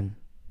you been?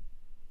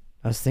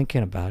 I was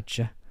thinking about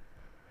you.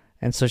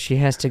 And so she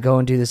has to go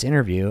and do this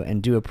interview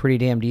and do a pretty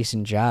damn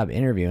decent job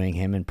interviewing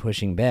him and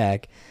pushing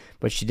back,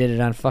 but she did it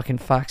on fucking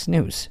Fox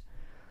News.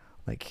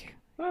 Like,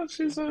 well,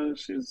 she's.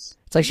 It's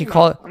like she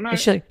called.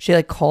 She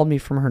like called me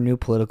from her new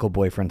political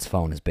boyfriend's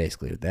phone. Is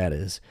basically what that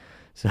is.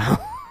 So.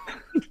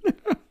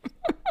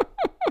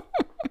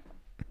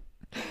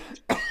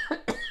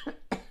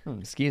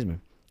 Excuse me.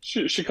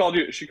 She called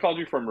you. She called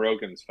you from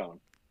Rogan's phone.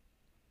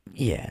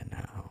 Yeah,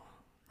 no,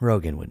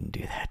 Rogan wouldn't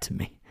do that to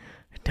me.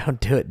 Don't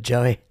do it,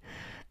 Joey.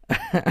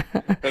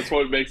 That's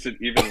what makes it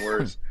even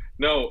worse.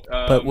 No.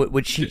 But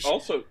what she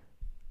Also,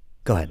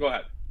 go ahead. go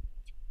ahead.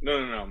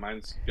 No.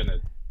 Mine's gonna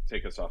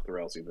take us off the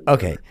rails even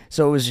Okay, further.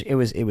 so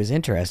it was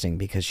interesting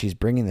because she's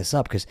bringing this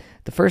up because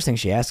the first thing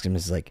she asks him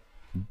is like,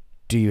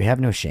 "Do you have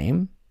no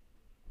shame?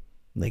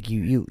 Like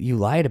you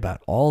lied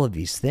about all of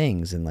these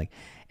things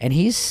and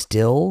he's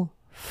still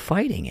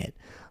fighting it.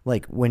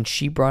 Like when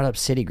she brought up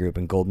Citigroup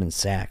and Goldman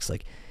Sachs,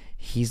 like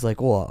he's like,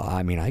 well,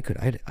 I mean, I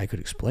could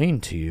explain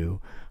to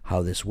you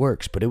how this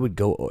works, but it would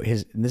go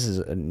his. This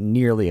is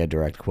nearly a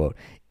direct quote.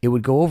 It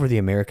would go over the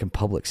American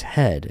public's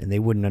head, and they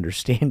wouldn't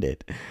understand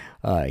it.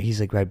 He's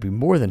like, I'd be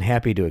more than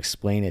happy to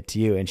explain it to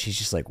you, and she's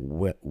just like,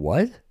 what?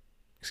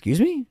 Excuse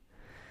me?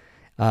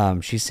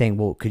 She's saying,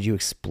 well, could you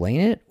explain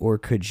it, or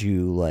could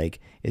you like,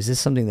 is this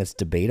something that's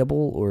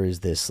debatable, or is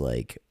this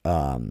like,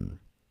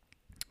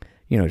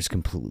 just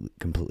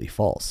completely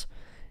false?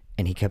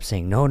 And he kept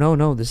saying,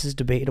 no, this is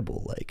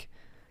debatable. Like,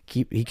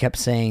 he kept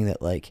saying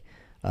that like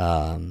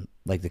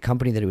the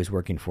company that he was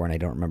working for, and I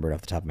don't remember it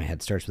off the top of my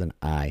head, starts with an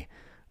I.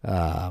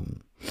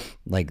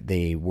 Like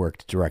they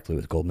worked directly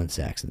with Goldman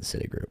Sachs and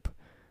Citigroup.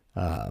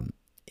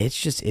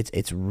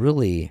 It's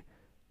really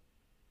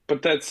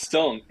But that's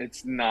still,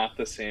 it's not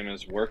the same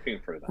as working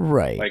for them.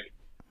 right. Like,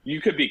 you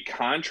could be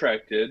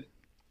contracted,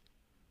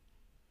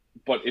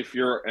 but if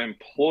you're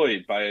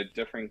employed by a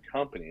different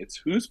company, it's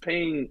who's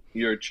paying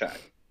your check,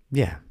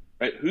 Yeah,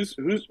 right? Whose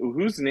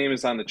name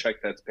is on the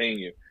check that's paying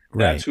you?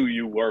 That's right. who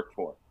you work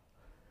for.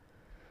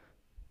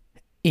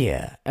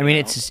 Yeah, I You mean know?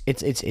 it's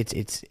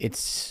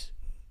just,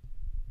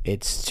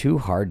 it's too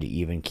hard to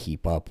even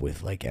keep up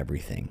with like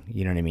everything.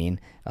 You know what I mean?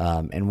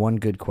 And one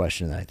good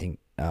question that I think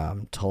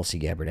Tulsi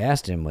Gabbard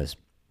asked him was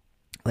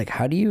like,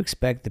 how do you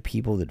expect the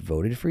people that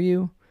voted for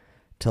you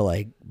to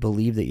like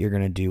believe that you're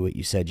going to do what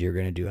you said you're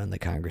going to do on the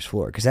Congress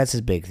floor? Because that's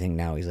his big thing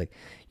now. He's like,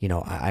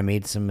 I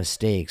made some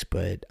mistakes,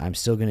 but I'm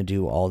still going to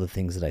do all the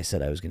things that I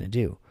said I was going to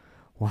do.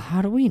 Well,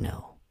 how do we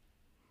know?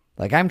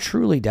 Like, I'm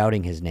truly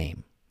doubting his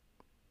name.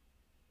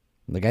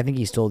 Like, I think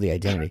he stole the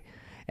identity,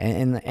 I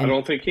and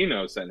don't think he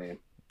knows that name.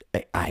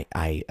 I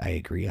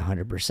agree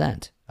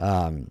 100%.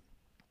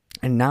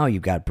 And now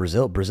you've got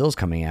Brazil. Brazil's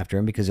coming after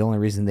him because the only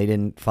reason they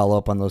didn't follow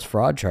up on those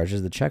fraud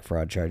charges, the check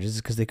fraud charges,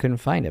 is because they couldn't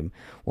find him.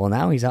 Well,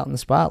 now he's out in the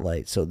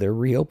spotlight, so they're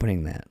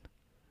reopening that.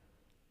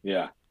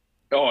 Yeah.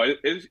 Oh,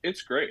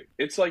 it's great.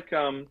 It's like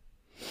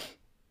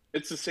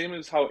it's the same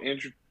as how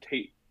Andrew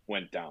Tate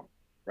went down,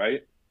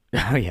 right?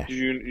 Oh yeah,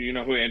 You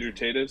know who Andrew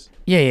Tate is?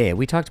 yeah.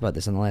 We talked about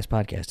this in the last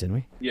podcast, didn't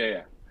we?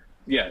 Yeah.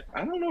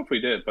 I don't know if we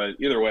did, but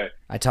either way,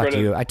 I talked to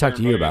Greta you. I talked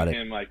to you Thunberg about and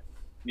it. him, like,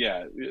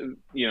 yeah,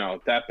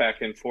 that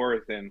back and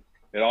forth, and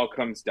it all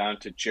comes down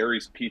to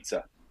Jerry's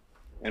Pizza,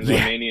 and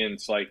Yeah,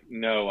 Romanians like,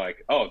 no,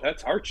 like, oh,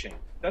 that's our chain.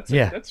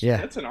 yeah, yeah.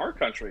 That's in our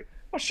country.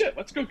 Oh shit,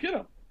 let's go get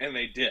him, and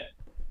they did,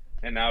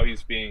 and now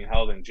he's being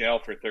held in jail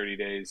for 30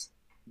 days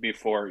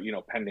before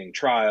pending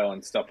trial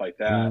and stuff like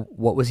that.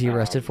 What was he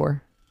arrested Um,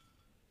 for?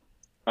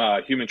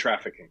 Human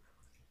trafficking.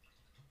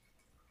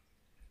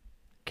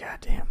 God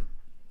damn.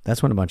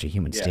 That's when a bunch of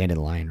humans Yeah, stand in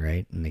line,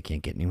 right? And they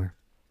can't get anywhere.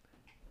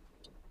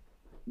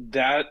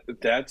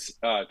 that's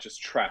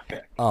just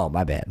traffic. Oh,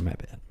 my bad. My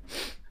bad.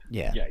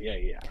 Yeah.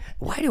 Yeah.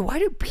 Why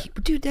do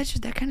people, dude,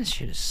 that kind of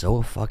shit is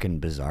so fucking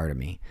bizarre to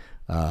me.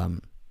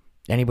 Um,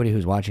 Anybody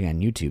who's watching on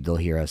YouTube, they'll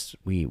hear us.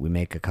 We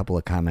make a couple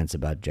of comments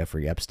about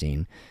Jeffrey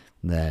Epstein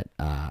that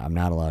I'm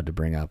not allowed to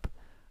bring up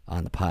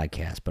on the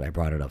podcast, but I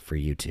brought it up for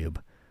YouTube.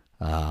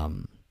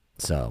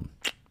 So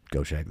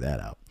go check that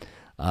out.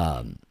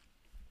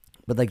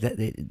 But like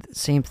the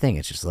same thing.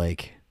 It's just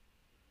like,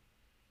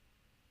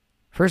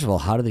 first of all,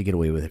 how do they get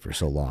away with it for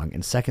so long?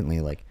 And secondly,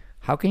 like,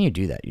 how can you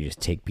do that? You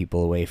just take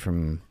people away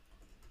from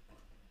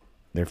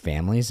their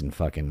families and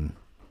fucking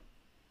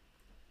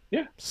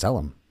Yeah, sell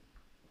them.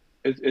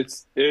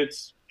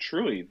 it's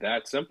truly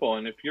that simple.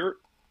 And if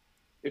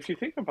you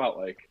think about,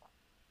 like,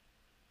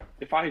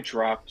 if I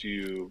dropped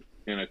you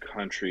in a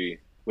country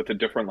with a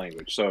different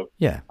language, so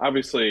Yeah,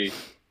 obviously,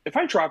 if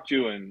I dropped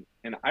you in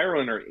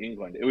Ireland or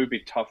England, it would be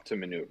tough to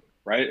maneuver,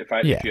 right? If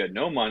yeah, you had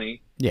no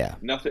money, yeah,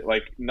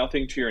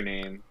 nothing to your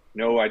name,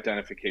 no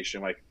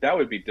identification, like that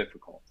would be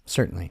difficult.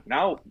 certainly.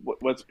 Now,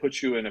 let's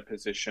put you in a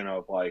position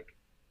of like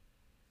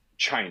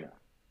China.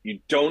 You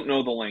don't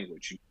know the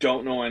language. You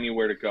don't know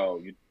anywhere to go.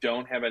 You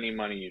don't have any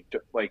money.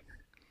 Like,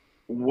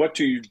 what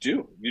do? You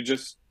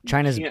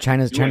China's can't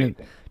China's do China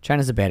anything.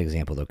 China's a bad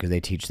example though because they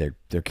teach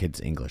their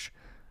kids English.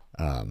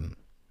 Um,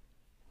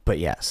 but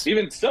yes,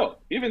 Even still,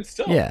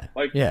 yeah,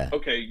 like, yeah,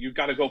 okay, you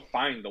got to go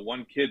find the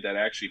one kid that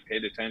actually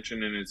paid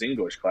attention in his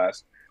English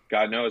class.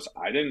 God knows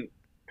I didn't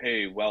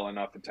pay well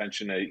enough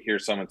attention to hear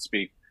someone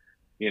speak,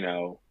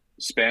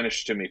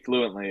 Spanish to me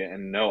fluently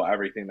and know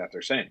everything that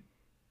they're saying,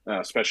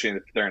 especially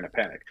if they're in a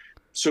panic.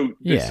 So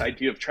this yeah.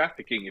 idea of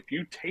trafficking, if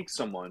you take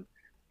someone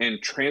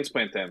and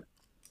transplant them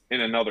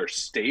in another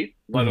state,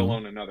 let Hmm.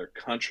 alone another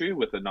country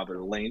with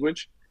another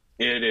language,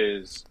 it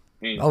is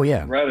Oh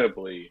yeah,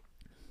 incredibly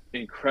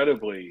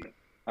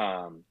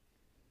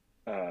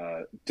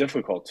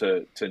difficult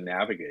to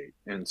navigate.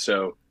 And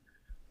so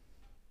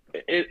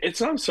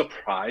it's not a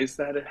surprise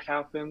that it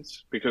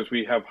happens because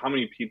we have how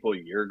many people a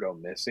year go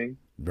missing.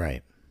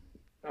 Right.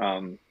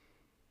 Um,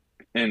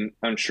 and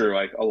I'm sure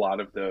like a lot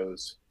of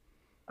those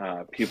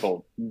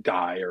people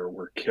die or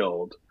were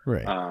killed.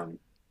 Right. Um,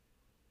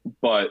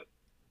 but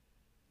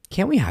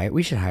Can't we hire?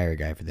 We should hire a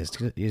guy for this.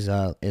 Is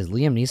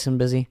Liam Neeson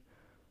busy?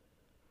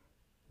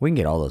 We can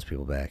get all those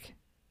people back.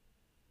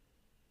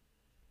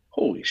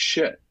 holy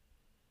shit.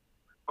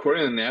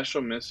 According to the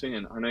National Missing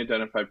and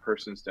Unidentified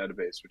Persons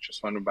Database, which is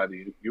funded by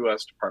the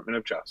U.S. Department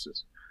of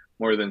Justice,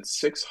 more than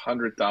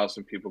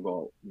 600,000 people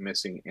go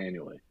missing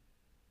annually,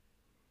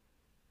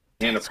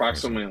 and That's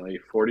crazy. approximately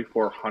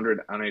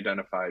 4,400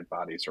 unidentified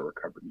bodies are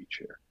recovered each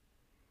year.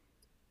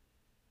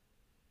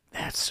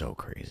 That's so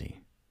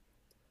crazy.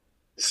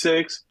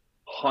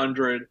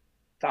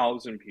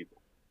 600,000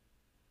 people.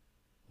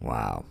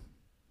 Wow.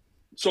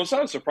 So it's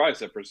not a surprise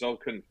that Brazil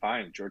couldn't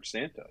find George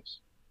Santos,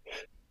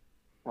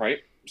 right?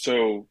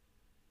 So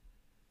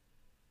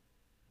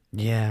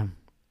Yeah.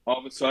 all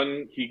of a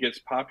sudden he gets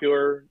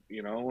popular,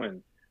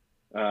 and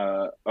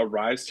a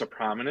rise to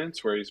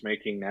prominence where he's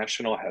making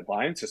national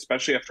headlines,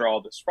 especially after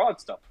all this fraud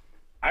stuff.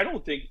 I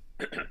don't think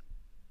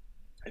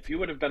if he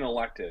would have been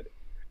elected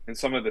and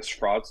some of this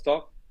fraud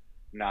stuff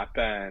not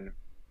been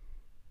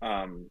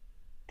um,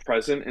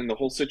 present in the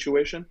whole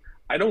situation,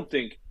 I don't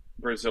think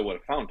Brazil would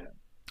have found him,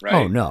 Oh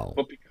right? no.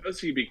 But because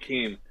he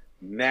became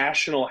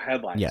national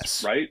headlines,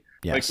 Yes. right?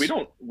 Like we Yes.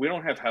 don't we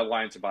don't have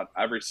headlines about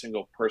every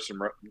single person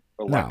No.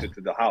 elected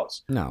to the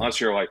House, No. unless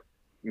you're like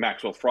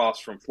Maxwell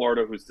Frost from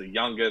Florida, who's the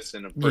youngest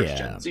and a first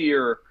Gen Yeah.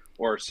 Zer,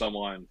 or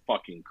someone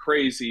fucking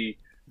crazy,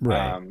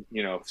 Right.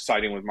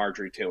 siding with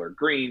Marjorie Taylor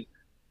Greene.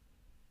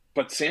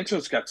 But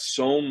Santos got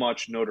so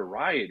much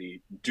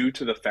notoriety due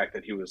to the fact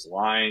that he was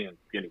lying and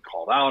getting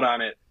called out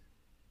on it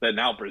that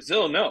now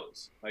Brazil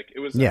knows. Like it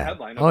was a Yeah.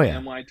 headline of Oh the yeah.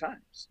 NY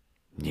Times.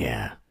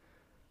 Yeah.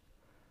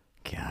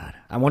 God.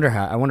 I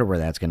wonder where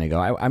that's gonna go.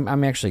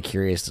 I'm actually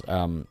curious.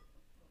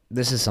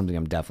 This is something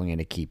I'm definitely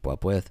gonna keep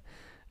up with,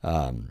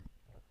 um,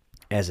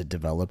 as it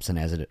develops and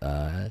as it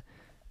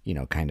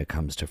kind of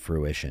comes to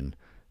fruition.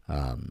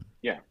 Um,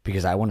 Yeah.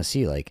 because I want to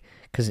see like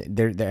because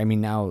I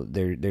mean now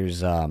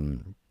there's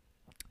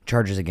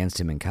charges against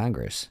him in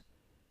Congress.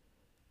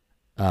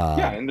 Yeah, Um,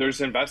 and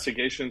there's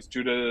investigations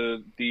due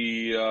to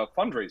the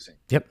fundraising,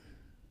 yep.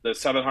 the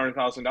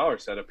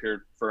 $700,000 that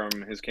appeared from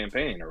his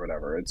campaign or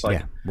whatever. It's like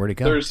Yeah. Where'd it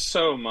go? there's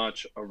so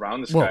much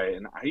around this Well, guy,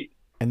 and I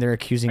and they're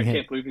accusing I him.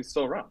 can't believe he's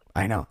still around.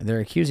 I know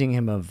they're accusing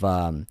him of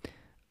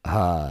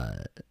uh,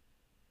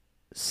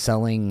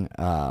 selling.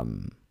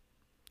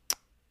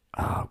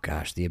 Oh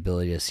gosh, the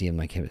ability to see him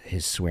like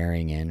his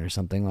swearing in or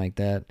something like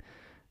that.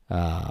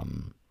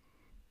 Um,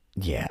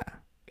 yeah,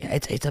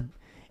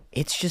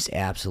 it's just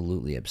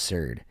absolutely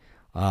absurd.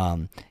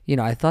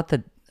 I thought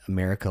that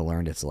America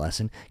learned its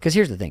lesson because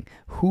here's the thing: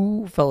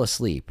 who fell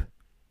asleep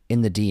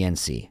in the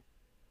DNC?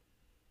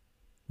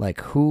 Like,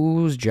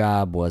 whose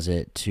job was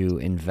it to Uh oh.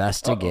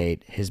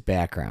 investigate his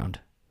background?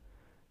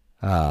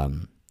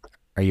 Um,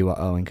 are you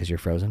Owen because you're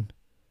frozen?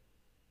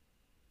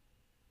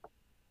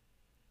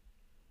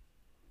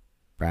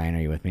 Brian,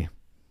 are you with me?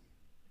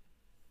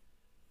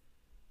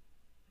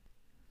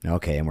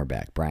 Okay, and we're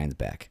back. Brian's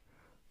back.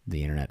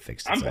 The internet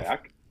fixed I'm itself.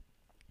 back.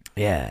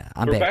 Yeah,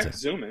 I'm We're back back too.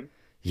 zooming.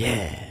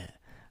 Yeah.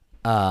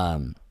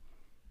 Um,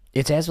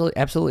 it's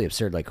absolutely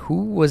absurd. Like,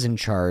 who was in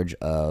charge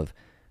of,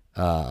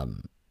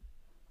 um,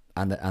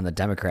 on the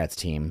Democrats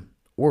team,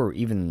 or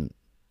even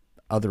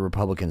other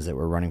Republicans that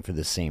were running for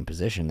the same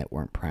position that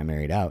weren't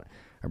primaried out,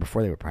 or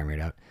before they were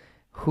primaried out?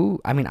 Who?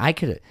 I mean, I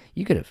could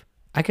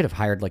have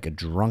hired like a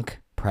drunk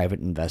private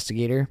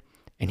investigator,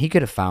 and he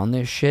could have found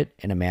this shit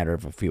in a matter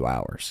of a few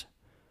hours.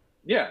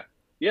 Yeah.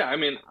 Yeah. I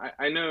mean,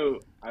 I know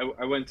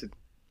I went to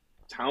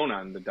town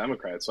on the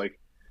Democrats. Like,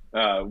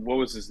 what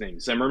was his name?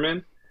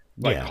 Zimmerman,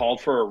 like, Yeah.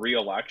 called for a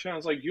re-election. I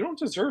was like, you don't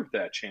deserve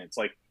that chance.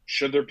 Like,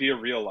 should there be a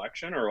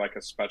re-election or like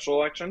a special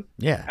election?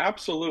 Yeah.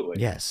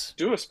 Absolutely. Yes.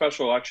 Do a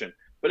special election,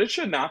 but it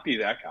should not be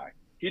that guy.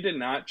 He did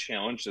not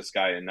challenge this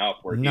guy enough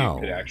where he could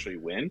No. actually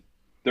win.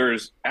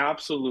 There's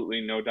absolutely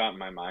no doubt in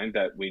my mind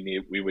that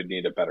we would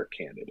need a better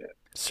candidate.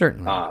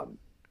 Certainly. Um,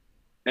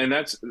 and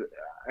that's,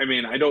 I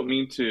mean, I don't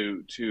mean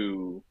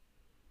to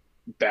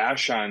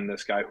bash on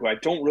this guy who I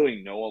don't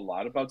really know a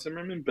lot about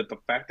Zimmerman, but the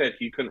fact that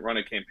he couldn't run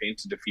a campaign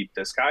to defeat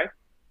this guy,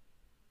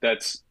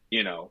 that's,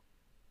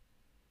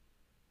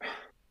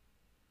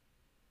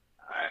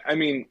 I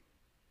mean,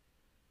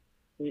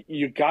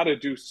 you got to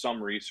do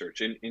some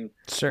research. And when you're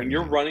Certainly.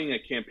 running a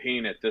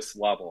campaign at this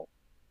level,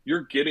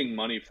 you're getting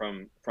money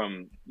from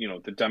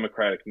the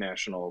Democratic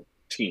National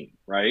team,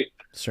 right?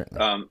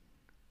 Certainly. Um,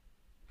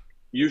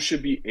 you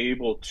should be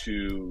able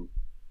to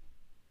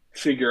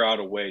figure out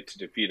a way to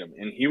defeat him.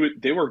 And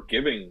they were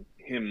giving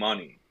him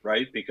money,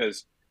 right?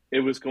 Because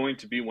it was going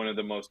to be one of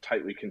the most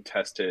tightly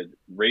contested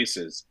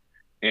races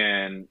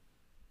and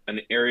an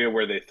area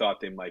where they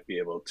thought they might be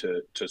able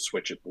to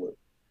switch it blue.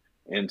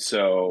 And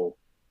so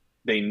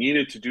they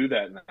needed to do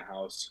that in the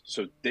House.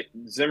 So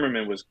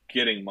Zimmerman was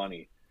getting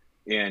money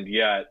and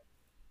yet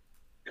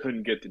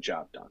couldn't get the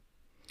job done.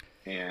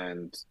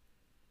 And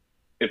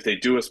if they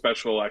do a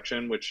special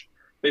election, which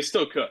they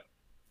still could,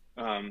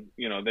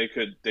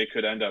 they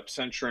could end up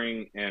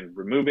censuring and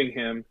removing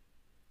him.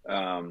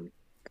 Um,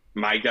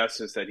 my guess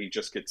is that he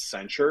just gets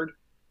censured,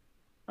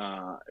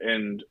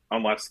 and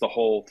unless the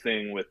whole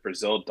thing with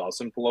Brazil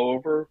doesn't blow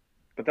over,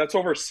 but that's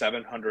over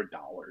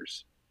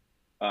 $700.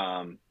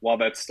 While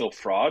that's still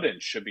fraud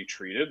and should be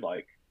treated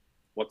like,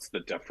 what's the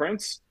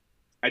difference?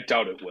 I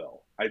doubt it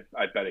will.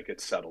 I bet it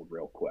gets settled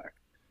real quick.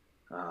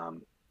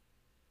 Um,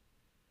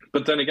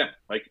 but then again,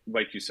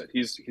 like you said,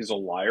 he's a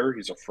liar.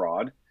 He's a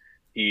fraud.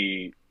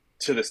 He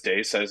to this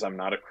day says I'm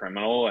not a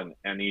criminal in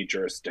any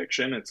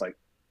jurisdiction. It's like,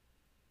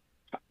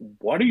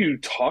 what are you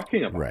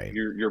talking about? Right.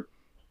 You're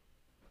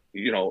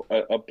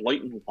a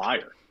blatant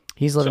liar.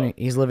 He's So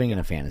living in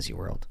yeah, a fantasy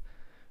world.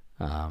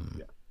 yeah.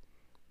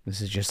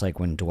 This is just like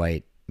when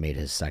Dwight made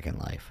his second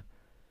life.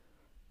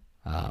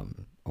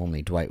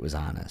 Only Dwight was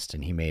honest,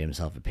 and he made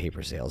himself a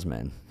paper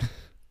salesman,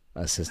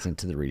 assistant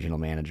to the regional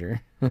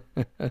manager.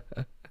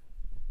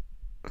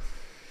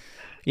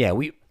 Yeah,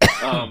 we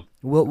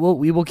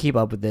will keep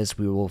up with this.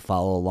 We will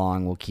follow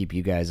along. We'll keep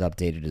you guys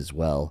updated as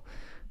well.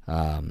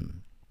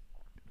 Um,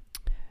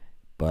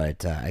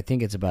 but I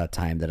think it's about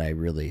time that I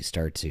really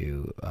start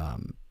to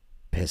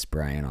piss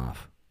Brian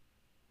off.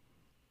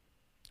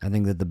 I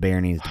think that the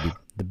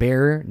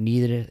bear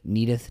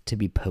needeth to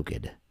be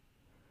poked.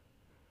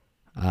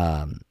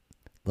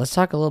 Let's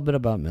talk a little bit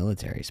about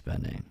military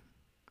spending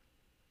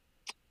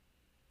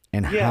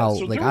and Yeah, how,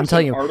 so like, there I'm was an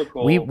telling you,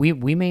 article.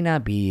 we may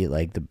not be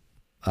like the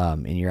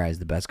in your eyes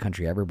the best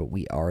country ever, but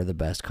we are the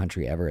best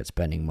country ever at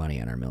spending money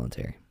on our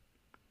military.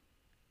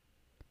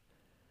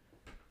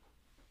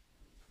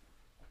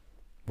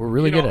 We're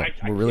really good at it.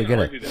 I We're really can't good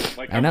at argue it. that.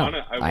 Like, I know.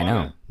 I I know.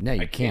 wanna, No, I you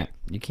can't. can't.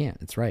 You can't.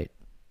 It's right.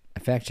 I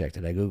fact checked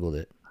it. I Googled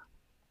it.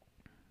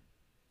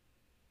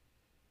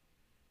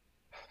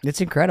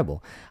 It's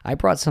incredible. I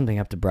brought something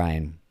up to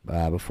Brian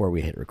before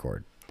we hit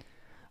record,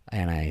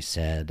 and I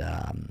said,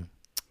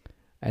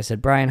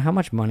 Brian, how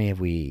much money have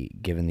we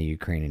given the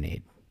Ukraine in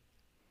aid?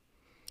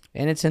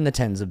 And it's in the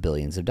tens of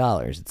billions of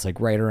dollars. It's like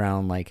right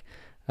around like,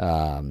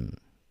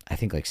 I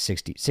think like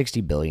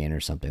 60 billion or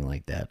something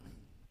like that.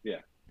 Yeah,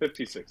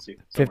 50, 60,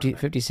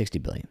 50, 60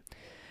 billion.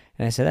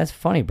 And I said, that's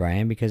funny,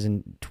 Brian, because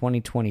in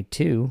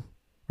 2022,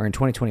 or in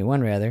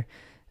 2021 rather,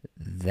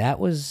 that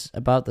was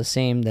about the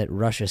same that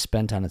Russia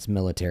spent on its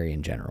military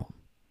in general.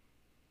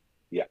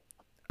 Yeah.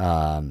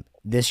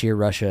 This year,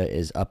 Russia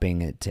is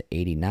upping it to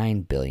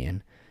 89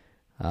 billion.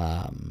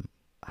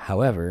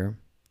 However,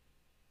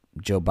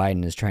 Joe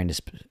Biden is trying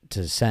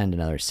to send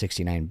another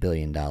 $69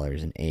 billion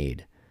in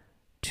aid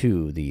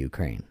to the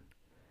Ukraine.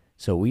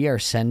 So we are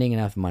sending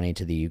enough money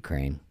to the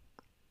Ukraine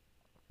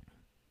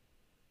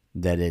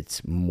that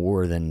it's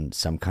more than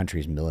some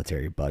countries'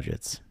 military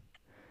budgets.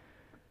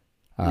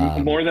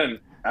 More than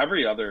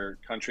every other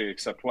country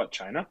except what,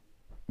 China?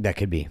 That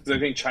could be. Because I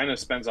think China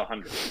spends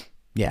 100.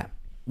 Yeah.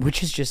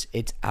 Which is just,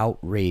 it's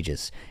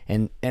outrageous.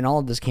 And all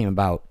of this came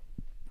about,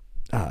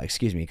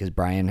 excuse me, because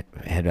Brian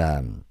had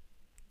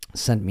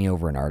sent me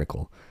over an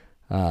article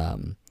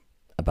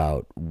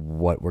about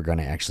what we're going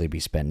to actually be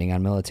spending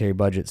on military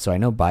budgets. So I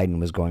know Biden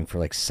was going for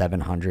like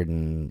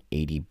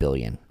 780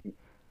 billion.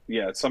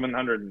 Yeah, it's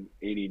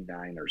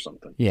 789 or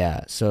something.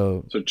 Yeah,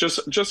 so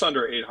just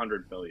under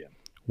 800 billion.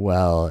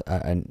 Well,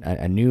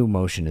 a new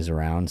motion is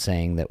around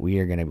saying that we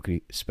are going to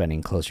be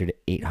spending closer to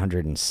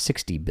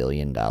 $860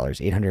 billion,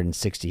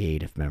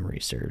 868 if memory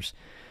serves.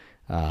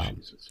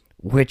 Jesus.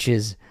 Which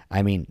is,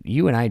 I mean,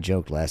 you and I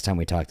joked last time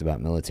we talked about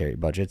military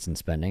budgets and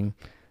spending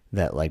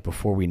that, like,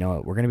 before we know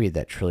it, we're going to be at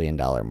that $1 trillion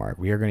mark.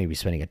 We are going to be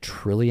spending $1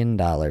 trillion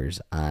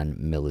on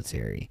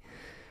military.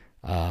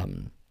 I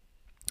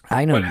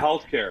know. But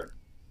healthcare,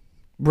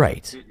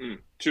 Right.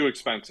 too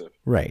expensive.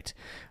 Right.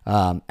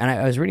 And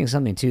I was reading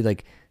something too,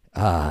 like,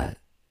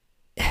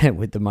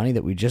 with the money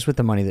that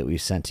we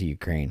sent to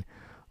Ukraine,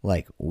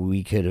 like,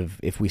 we could have,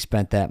 if we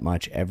spent that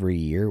much every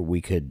year,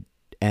 we could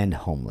end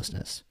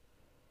homelessness.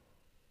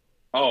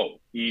 Oh,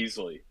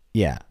 easily.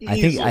 Yeah.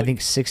 Easily. I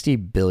think 60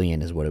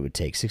 billion is what it would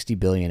take. 60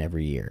 billion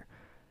every year.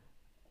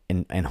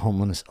 And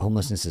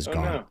homelessness is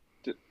gone.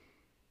 No.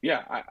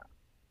 Yeah,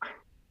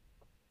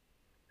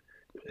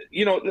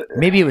 you know,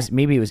 Maybe it was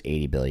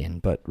 80 billion,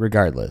 but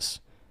regardless.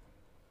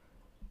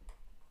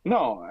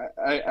 no,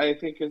 I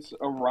think it's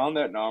around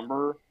that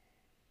number.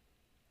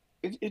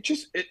 It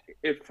just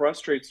it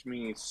frustrates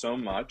me so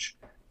much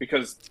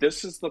because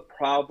this is the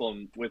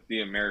problem with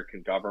the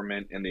American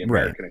government and the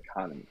Right. American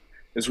economy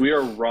is we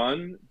are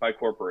run by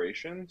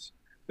corporations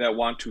that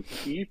want to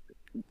keep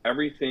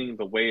everything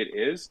the way it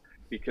is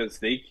because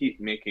they keep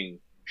making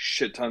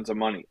shit tons of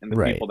money and the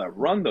Right. people that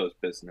run those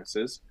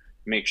businesses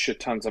make shit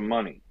tons of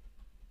money.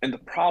 And the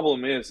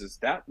problem is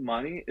that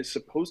money is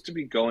supposed to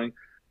be going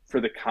for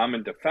the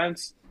common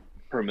defense,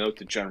 promote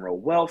the general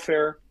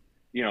welfare,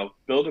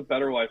 build a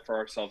better life for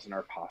ourselves and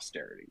our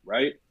posterity,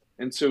 right?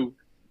 And so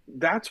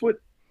that's what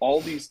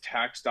all these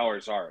tax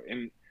dollars are.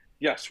 And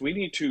yes, we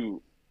need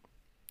to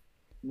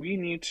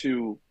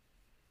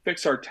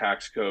fix our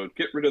tax code,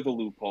 get rid of the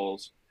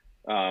loopholes,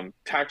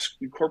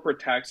 Corporate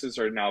taxes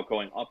are now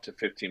going up to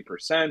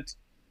 15%,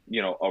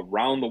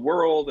 around the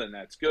world, and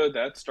that's good.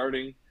 That's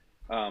starting.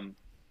 Um,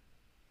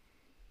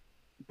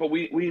 but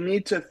we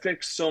need to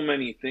fix so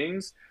many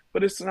things,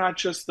 but it's not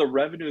just the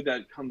revenue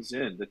that comes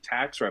in, the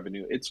tax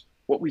revenue. It's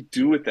what we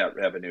do with that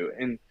revenue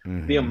and the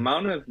Mm-hmm.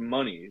 amount of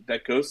money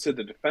that goes to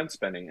the defense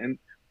spending. And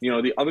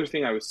the other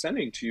thing I was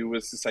sending to you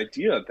was this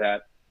idea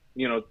that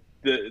you know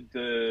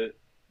the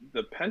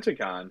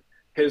Pentagon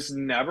has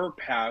never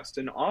passed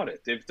an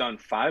audit. They've done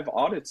 5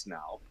 audits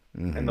now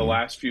in the Mm-hmm.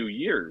 last few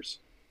years.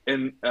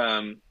 And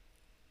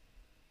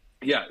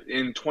yeah,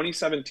 in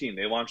 2017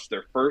 they launched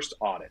their first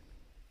audit.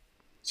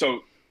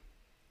 So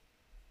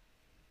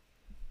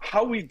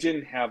how we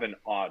didn't have an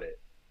audit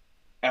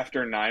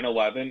after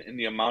 9/11 and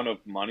the amount of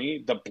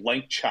money, the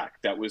blank check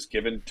that was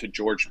given to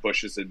George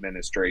Bush's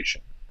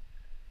administration,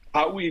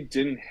 how we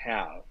didn't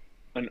have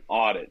an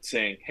audit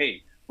saying,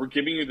 hey, we're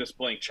giving you this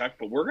blank check,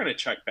 but we're going to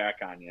check back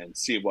on you and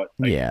see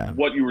Yeah.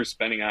 what you were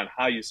spending on,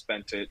 how you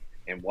spent it,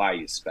 and why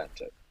you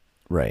spent it.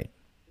 Right.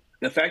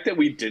 The fact that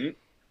we didn't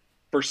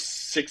for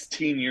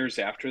 16 years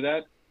after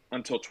that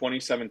until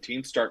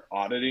 2017 start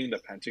auditing the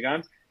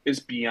Pentagon is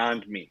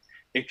beyond me.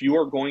 If you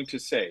are going to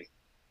say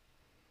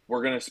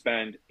we're going to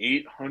spend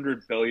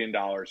 $800 billion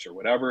or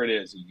whatever it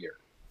is a year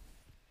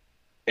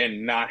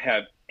and not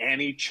have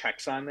any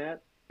checks on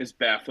that is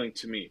baffling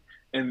to me.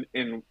 And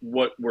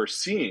what we're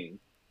seeing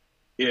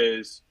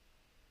is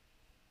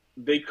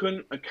they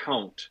couldn't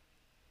account.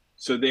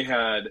 So they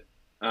had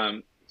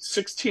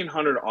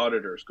 1,600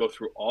 auditors go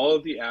through all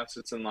of the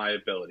assets and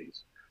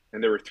liabilities.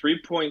 And there were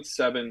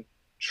 $3.7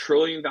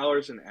 trillion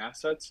in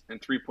assets and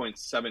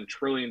 $3.7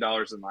 trillion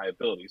in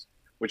liabilities,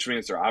 which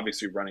means they're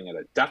obviously running at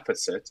a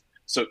deficit.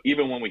 So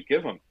even when we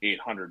give them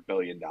 $800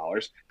 billion,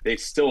 they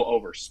still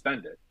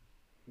overspend it.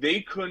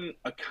 They couldn't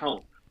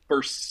account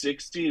for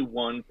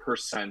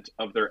 61%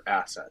 of their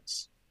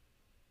assets.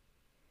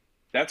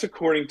 That's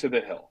according to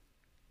the Hill.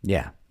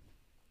 Yeah.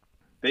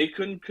 They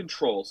couldn't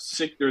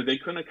they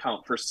couldn't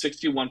account for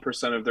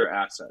 61% of their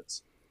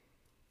assets.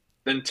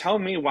 Then tell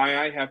me why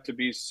I have to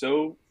be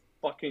so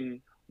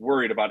fucking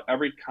worried about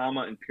every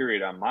comma and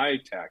period on my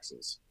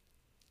taxes.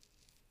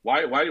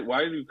 Why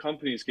do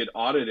companies get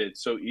audited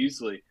so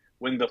easily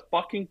when the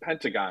fucking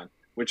Pentagon,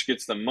 which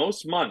gets the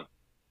most money,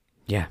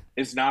 Yeah.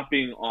 is not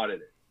being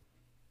audited?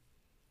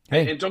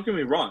 Hey. And don't get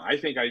me wrong, I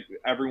think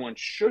everyone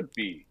should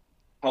be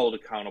held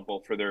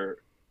accountable for their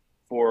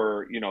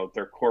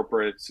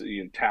corporate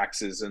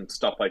taxes and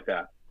stuff like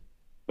that.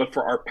 But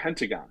for our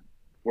Pentagon,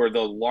 where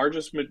the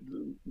largest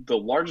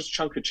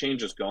chunk of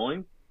change is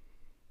going,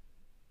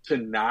 to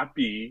not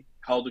be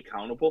held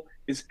accountable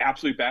is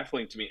absolutely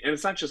baffling to me. And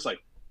it's not just like,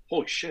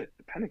 holy shit,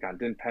 the Pentagon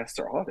didn't pass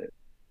their audit.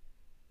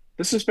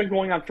 This has been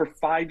going on for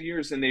 5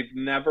 years and they've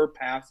never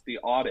passed the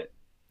audit.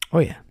 Oh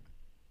yeah.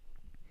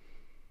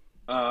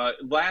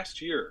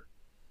 Last year,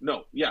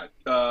 no, yeah,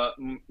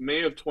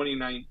 May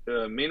 19th,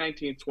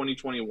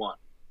 2021.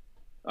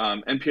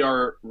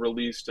 NPR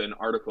released an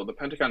article. The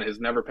Pentagon has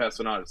never passed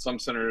an audit. Some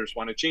senators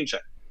want to change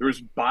that. There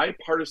was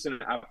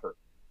bipartisan effort.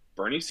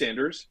 Bernie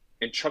Sanders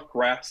and Chuck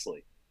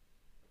Grassley.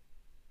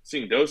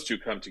 Seeing those two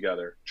come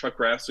together. Chuck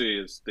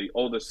Grassley is the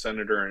oldest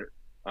senator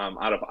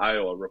out of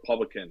Iowa,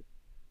 Republican.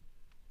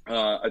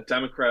 A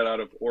Democrat out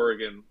of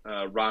Oregon,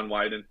 Ron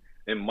Wyden,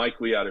 and Mike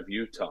Lee out of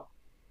Utah.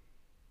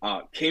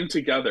 Came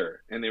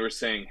together and they were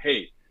saying,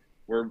 "Hey,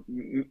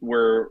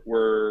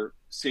 we're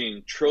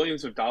seeing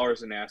trillions of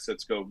dollars in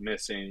assets go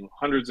missing,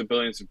 hundreds of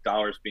billions of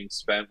dollars being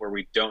spent where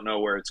we don't know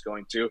where it's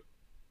going to.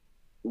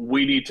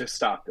 We need to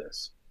stop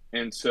this."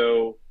 And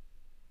so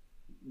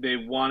they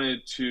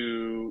wanted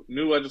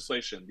new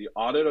legislation, the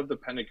audit of the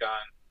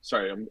Pentagon.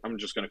 Sorry, I'm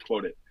just going to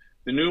quote it.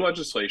 The new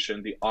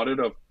legislation, the audit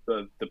of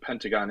the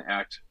Pentagon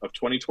Act of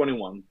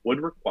 2021,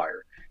 would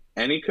require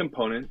any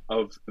component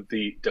of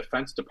the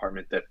Defense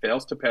Department that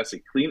fails to pass a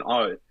clean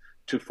audit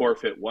to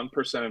forfeit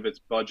 1% of its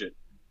budget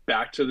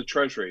back to the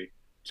Treasury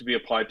to be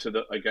applied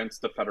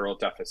against the federal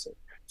deficit.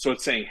 So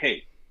it's saying,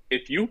 hey,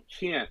 if you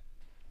can't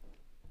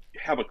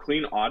have a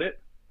clean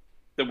audit,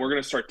 then we're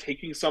going to start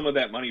taking some of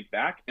that money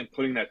back and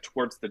putting that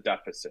towards the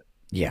deficit.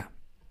 Yeah.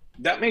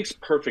 That makes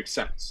perfect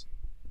sense.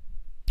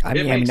 I'm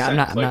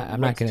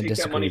not going to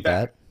disagree with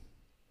that.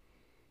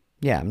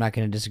 Yeah, I'm not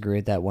going to disagree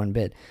with that one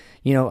bit.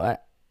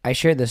 I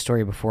shared this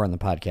story before on the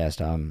podcast,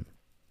 and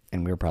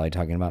we were probably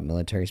talking about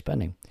military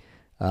spending.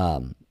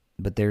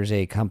 But there's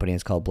a company,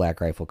 it's called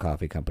Black Rifle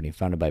Coffee Company,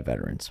 founded by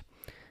veterans.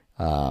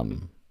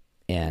 And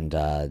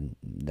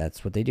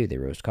that's what they do. They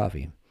roast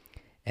coffee.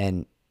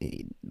 And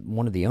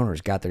one of the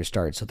owners got their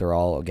start, so they're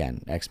all,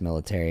 again,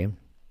 ex-military,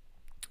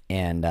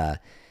 and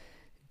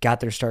got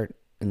their start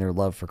in their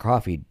love for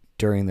coffee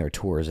during their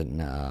tours in,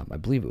 I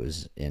believe it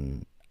was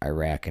in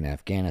Iraq and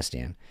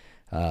Afghanistan.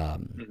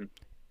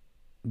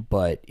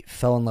 But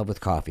fell in love with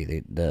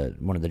coffee.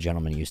 One of the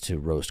gentlemen used to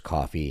roast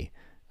coffee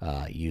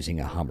using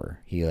a Hummer.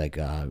 He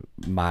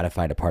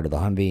modified a part of the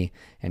Humvee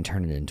and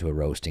turned it into a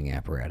roasting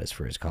apparatus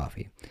for his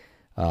coffee.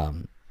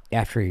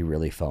 After he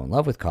really fell in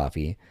love with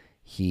coffee,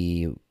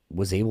 he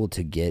was able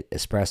to get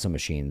espresso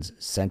machines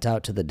sent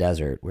out to the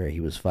desert where he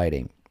was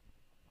fighting.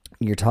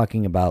 You're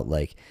talking about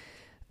like,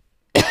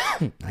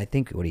 I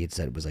think what he had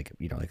said was like,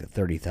 like a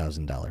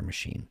 $30,000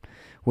 machine,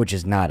 which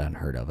is not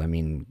unheard of. I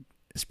mean,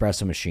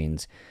 espresso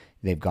machines,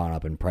 they've gone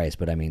up in price,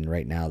 but I mean,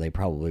 right now they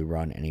probably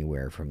run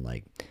anywhere from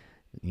like,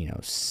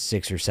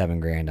 6 or 7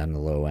 grand on the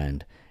low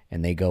end,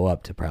 and they go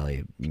up to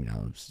probably,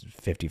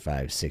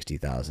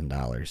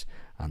 $55,000-$60,000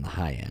 on the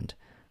high end.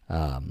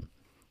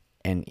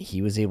 And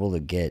he was able to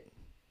get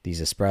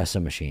these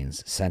espresso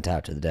machines sent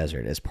out to the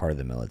desert as part of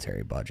the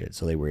military budget.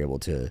 So they were able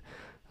to,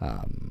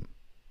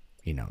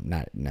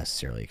 not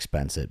necessarily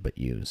expense it, but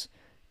use,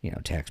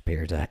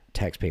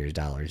 taxpayers'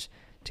 dollars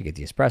to get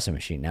the espresso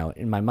machine. Now,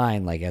 in my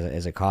mind, like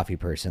as a coffee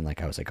person,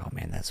 like I was like, oh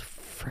man, that's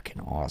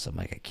freaking awesome.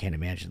 Like I can't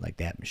imagine like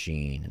that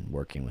machine and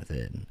working with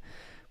it and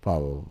blah,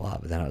 blah, blah, blah.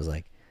 But then I was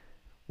like,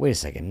 wait a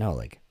second, no,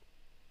 like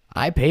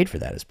I paid for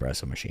that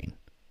espresso machine.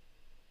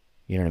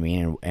 You know what I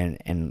mean?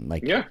 And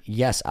like, Yeah.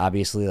 yes,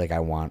 obviously, like I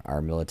want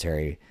our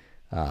military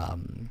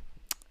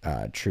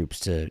troops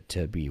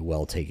to be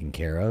well taken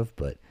care of,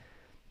 but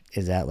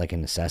is that like a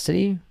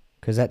necessity?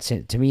 Because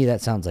to me,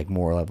 that sounds like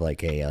more of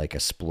like a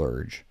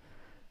splurge.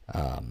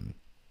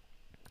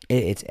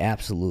 It's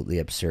absolutely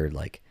absurd,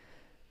 like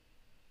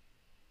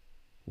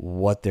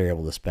what they're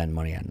able to spend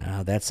money on.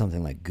 Now that's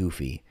something like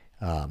goofy,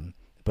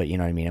 but you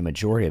know what I mean. A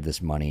majority of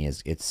this money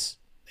it's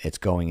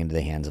going into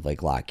the hands of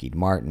like Lockheed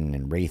Martin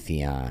and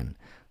Raytheon,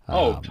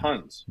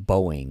 tons,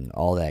 Boeing,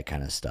 all that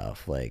kind of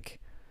stuff. Like,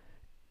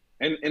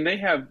 and they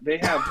have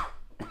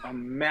a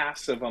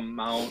massive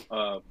amount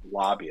of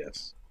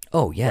lobbyists.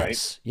 oh yes,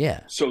 right?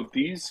 yeah. So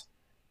these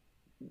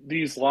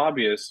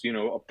lobbyists,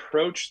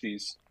 approach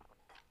these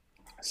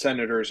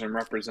senators and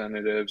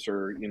representatives,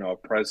 or a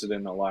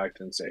president elect,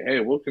 and say, "Hey,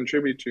 we'll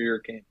contribute to your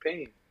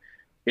campaign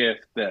if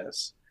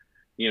this."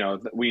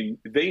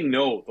 They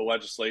know the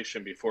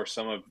legislation before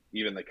some of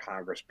even the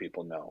Congress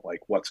people know,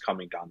 like what's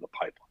coming down the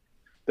pipeline.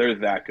 They're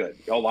that good.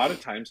 A lot of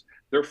times,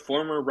 they're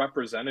former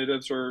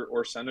representatives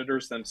or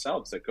senators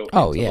themselves that go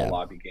into the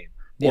lobby game,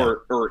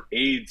 or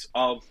aides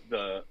of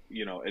the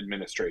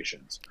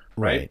administrations,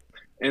 right?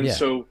 And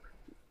so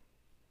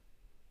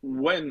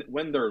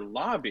when they're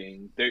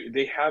lobbying,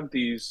 they have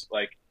these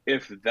like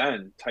if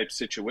then type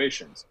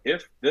situations.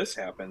 If this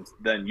happens,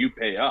 then you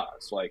pay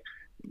us, like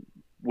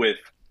with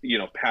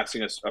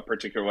passing a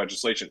particular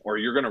legislation, or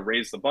you're going to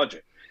raise the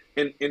budget.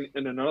 And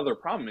another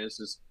problem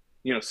is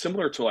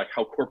similar to like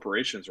how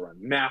corporations run,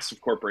 massive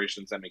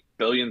corporations that make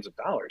billions of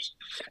dollars.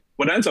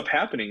 What ends up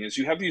happening is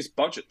you have these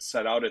budgets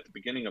set out at the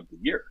beginning of the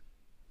year,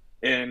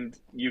 and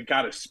you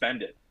got to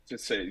spend it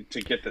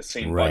to get the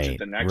same budget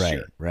the next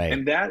year. Right.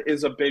 And that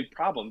is a big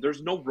problem.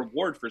 There's no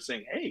reward for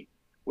saying, "Hey,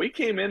 we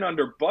came in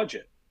under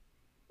budget,"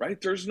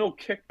 right? There's no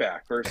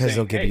kickback or because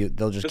saying,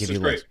 they'll just give you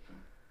great.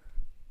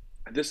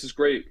 This is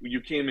great. You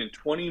came in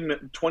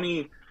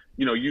 20,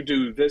 you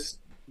do this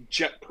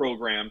jet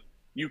program.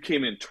 You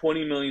came in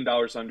 $20 million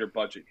under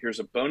budget. Here's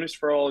a bonus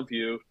for all of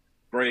you.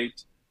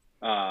 Great.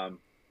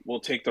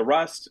 We'll take the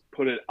rest,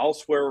 put it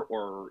elsewhere,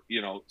 or,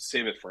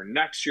 save it for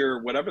next year,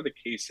 whatever the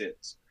case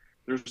is.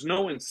 There's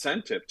no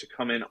incentive to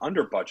come in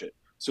under budget.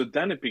 So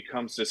then it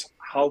becomes this,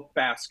 how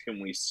fast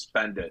can we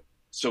spend it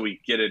so we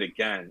get it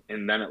again?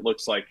 And then it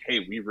looks like,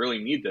 hey, we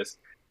really need this.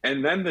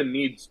 And then the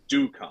needs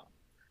do come.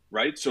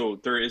 Right? So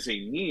there is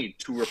a need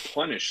to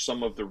replenish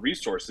some of the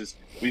resources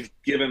we've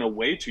given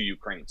away to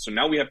Ukraine. So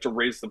now we have to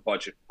raise the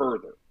budget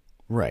further.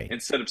 Right.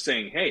 Instead of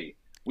saying, hey,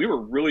 we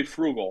were really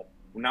frugal.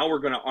 Now we're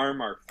going to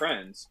arm our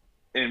friends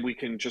and we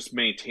can just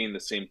maintain the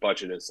same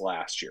budget as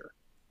last year.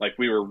 Like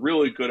we were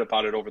really good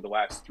about it over the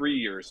last 3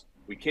 years.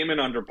 We came in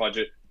under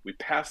budget. We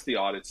passed the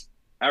audits.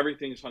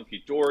 Everything's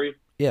hunky-dory.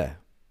 Yeah.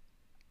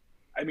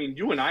 I mean,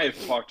 you and I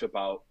have talked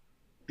about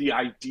the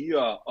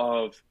idea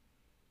of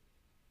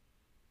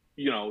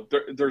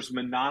there's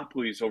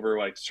monopolies over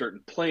like certain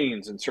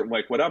planes and certain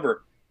like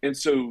whatever. And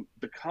so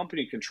the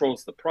company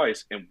controls the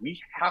price and we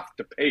have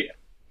to pay it.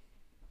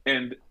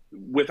 And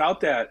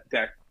without that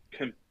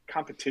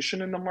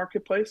competition in the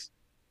marketplace,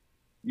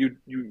 you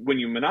when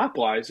you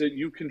monopolize it,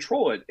 you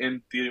control it,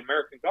 and the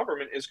American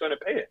government is going to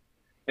pay it.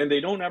 And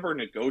they don't ever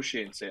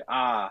negotiate and say,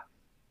 $1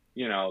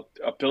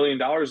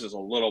 billion is a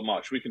little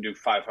much. We can do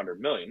 500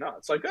 million. No,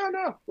 it's like, oh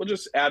no, we'll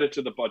just add it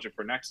to the budget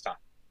for next time.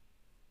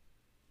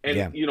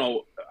 And,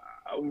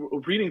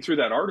 reading through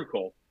that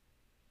article,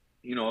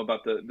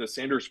 about the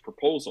Sanders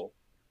proposal,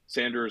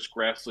 Sanders,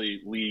 Grassley,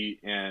 Lee,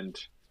 and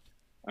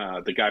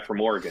the guy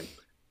from Oregon,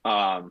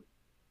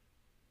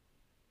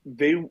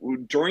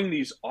 during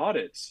these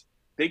audits,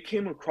 they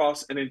came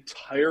across an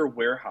entire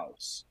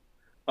warehouse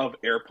of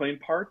airplane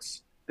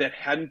parts that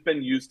hadn't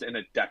been used in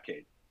a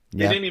decade.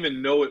 They didn't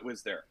even know it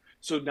was there.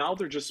 So now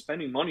they're just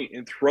spending money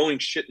and throwing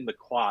shit in the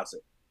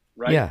closet,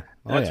 right? Yeah.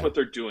 That's what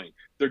they're doing.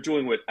 They're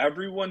doing what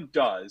everyone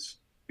does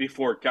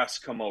before guests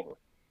come over.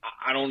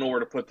 I don't know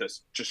where to put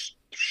this. Just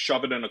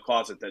shove it in a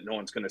closet that no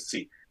one's going to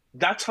see.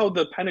 That's how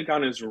the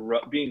Pentagon is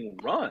being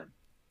run.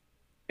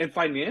 And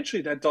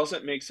financially, that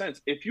doesn't make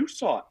sense. If you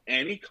saw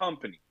any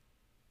company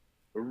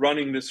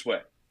running this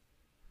way,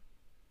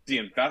 the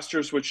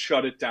investors would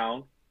shut it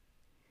down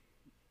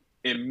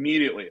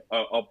immediately.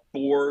 A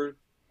board,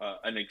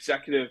 an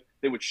executive,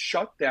 they would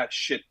shut that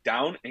shit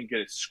down and get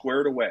it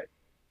squared away.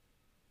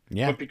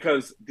 Yeah. But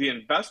because the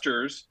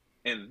investors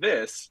in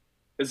this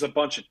is a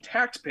bunch of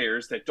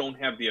taxpayers that don't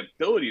have the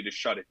ability to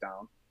shut it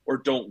down or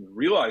don't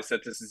realize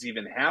that this is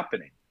even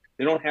happening.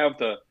 They don't have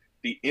the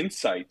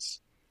insights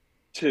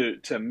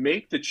to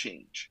make the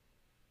change.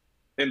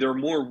 And they're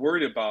more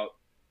worried about,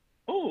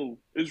 oh,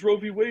 is Roe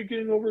v. Wade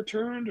getting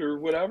overturned or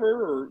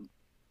whatever? Or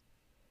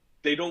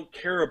they don't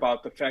care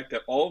about the fact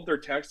that all of their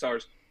tax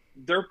dollars,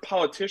 their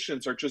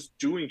politicians are just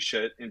doing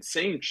shit and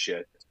saying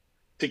shit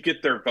to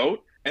get their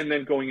vote and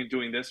then going and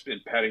doing this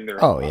and patting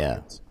their own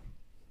pockets.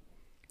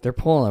 They're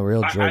pulling a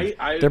real George.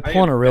 They're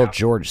pulling a real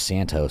George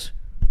Santos.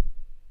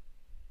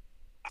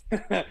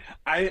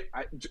 I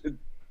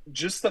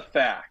just the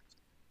fact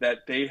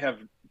that they have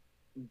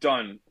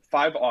done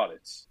 5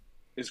 audits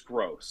is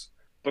gross,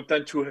 but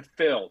then to have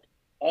failed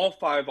all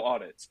 5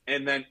 audits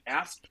and then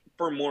asked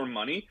for more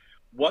money,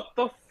 what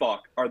the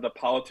fuck are the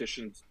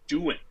politicians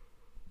doing?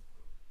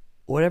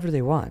 Whatever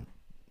they want.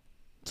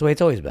 That's the way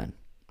it's always been.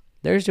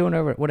 They're just doing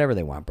whatever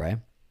they want,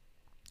 Brian.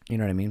 You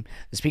know what I mean?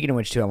 Speaking of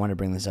which, too, I want to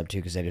bring this up, too,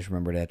 because I just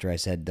remembered after I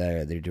said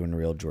they're doing a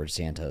real George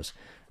Santos.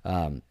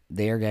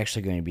 They are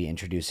actually going to be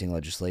introducing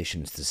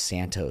legislation. It's the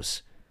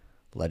Santos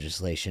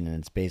legislation, and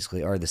it's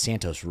basically, or the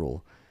Santos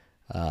rule.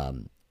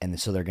 And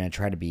so they're going to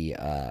try to be,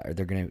 or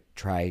they're going to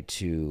try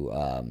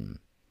to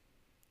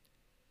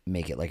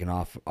make it like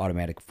an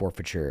automatic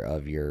forfeiture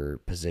of your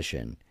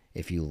position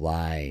if you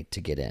lie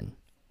to get in.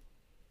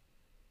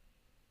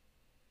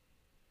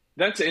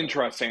 That's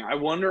interesting. I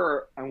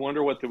wonder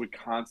what they would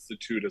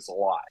constitute as a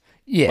lie.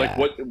 Yeah. Like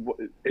what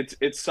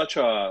it's such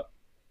a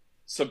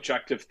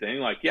subjective thing.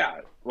 Like,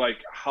 yeah, like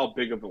how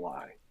big of a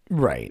lie?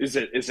 Right. Is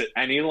it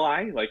any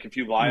lie? Like if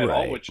you lie at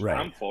all, which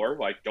I'm for,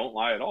 like don't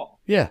lie at all.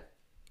 Yeah.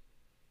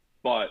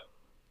 But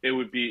it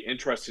would be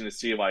interesting to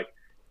see, like,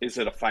 is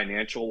it a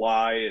financial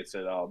lie? Is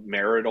it a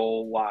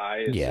marital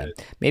lie?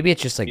 Maybe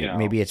it's just like,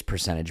 maybe it's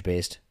percentage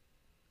based.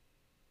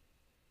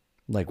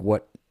 Like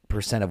what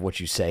percent of what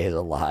you say is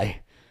a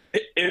lie?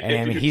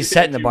 He's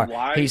setting the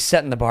bar. He's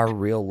setting the bar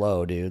real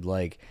low, dude.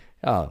 Like,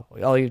 I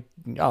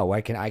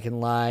can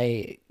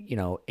lie,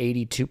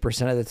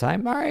 82% of the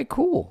time. All right,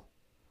 cool.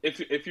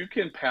 If you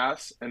can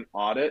pass an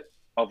audit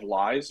of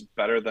lies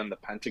better than the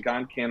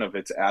Pentagon can of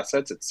its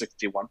assets at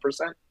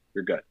 61%,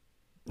 you're good.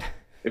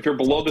 If you're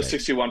below the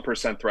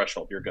 61%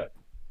 threshold, you're good.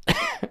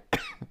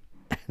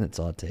 That's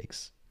all it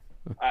takes.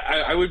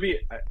 I would be,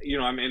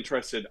 I'm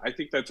interested. I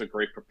think that's a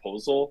great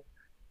proposal.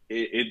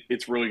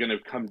 It's really going to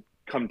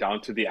come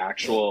down to the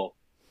actual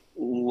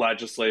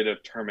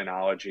legislative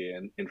terminology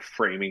and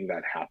framing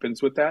that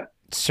happens with that.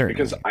 Certainly.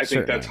 Because I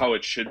think that's how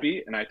it should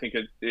be. And I think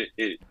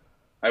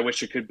I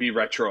wish it could be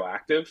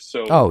retroactive.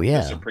 So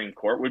the Supreme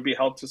Court would be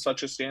held to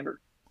such a standard.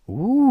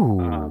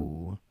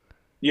 Ooh.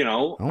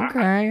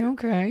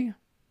 Okay.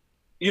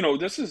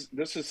 This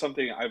is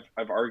something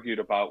I've argued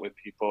about with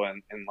people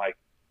and like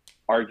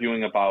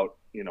arguing about,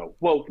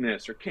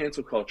 wokeness or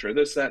cancel culture,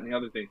 this, that, and the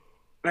other thing.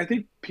 And I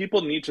think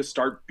people need to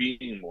start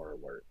being more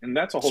alert. And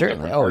that's a whole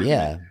different argument.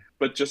 Yeah.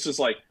 But just as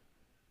like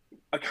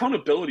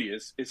accountability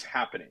is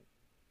happening.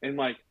 And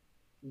like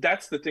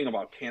that's the thing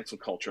about cancel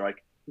culture.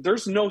 Like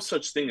there's no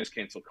such thing as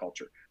cancel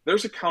culture.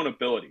 There's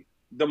accountability.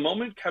 The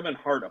moment Kevin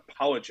Hart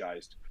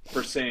apologized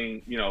for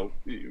saying,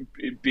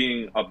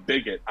 being a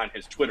bigot on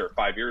his Twitter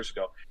 5 years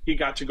ago, he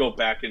got to go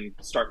back and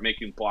start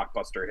making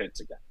blockbuster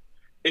hits again.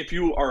 If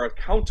you are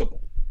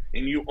accountable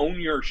and you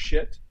own your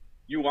shit,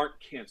 you aren't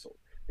canceled.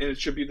 And it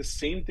should be the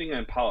same thing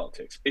in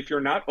politics. If you're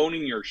not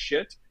owning your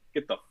shit,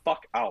 get the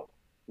fuck out.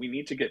 We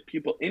need to get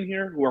people in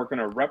here who are going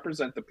to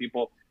represent the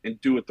people and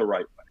do it the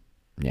right way.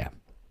 Yeah.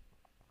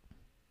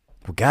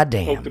 Well,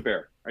 goddamn. Poke the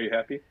bear. Are you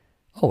happy?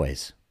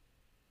 Always.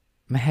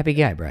 I'm a happy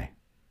guy, Bri.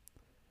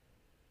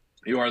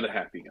 You are the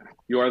happy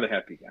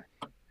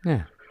guy.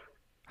 Yeah.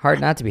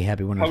 Hard not to be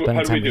happy when I'm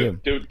spending time with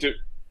you.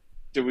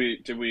 Did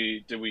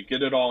we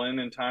get it all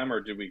in time, or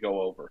did we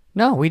go over?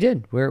 No, we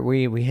did.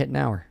 We hit an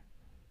hour.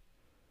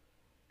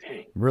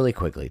 Dang. Really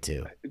quickly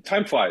too.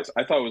 Time flies.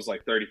 I thought it was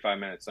like 35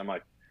 minutes. I'm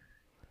like,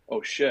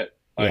 oh shit.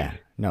 Yeah.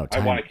 No.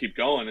 I want to keep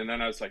going, and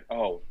then I was like,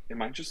 oh,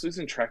 am I just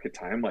losing track of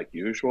time like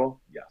usual?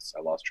 Yes,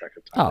 I lost track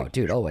of time. Oh,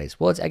 dude, always.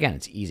 Well,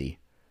 it's easy.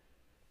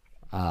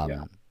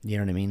 You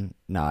know what I mean?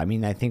 No, I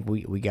mean I think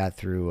we got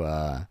through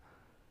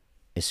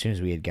as soon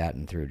as we had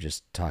gotten through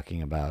just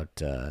talking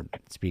about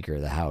Speaker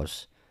of the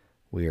House,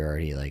 we were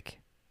already like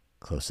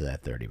close to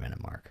that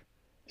 30-minute mark.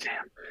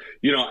 Damn.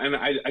 And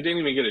I didn't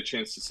even get a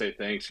chance to say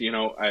thanks.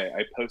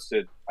 I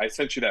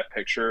sent you that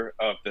picture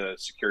of the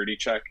security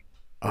check.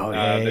 You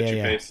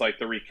faced, like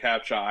the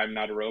reCAPTCHA, I'm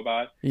not a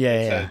robot. It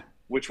said,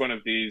 which one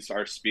of these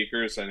are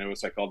speakers? And it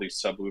was like all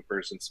these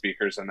subwoofers and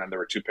speakers, and then there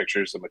were 2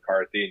 pictures of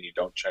McCarthy, and you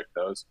don't check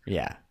those.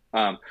 Yeah.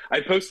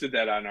 I posted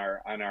that on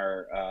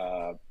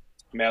our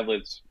Mad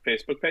Libs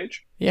Facebook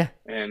page. Yeah.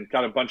 And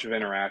got a bunch of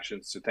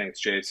interactions. So thanks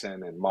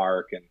Jason and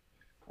Mark and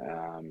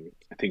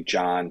I think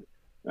John.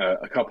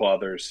 a couple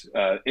others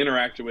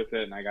interacted with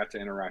it, and I got to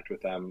interact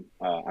with them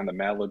on the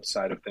Mad Lib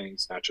side of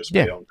things, not just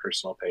my Yeah. own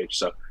personal page.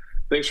 So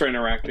thanks for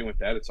interacting with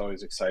that. It's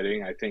always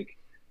exciting. I think,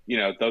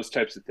 those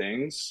types of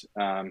things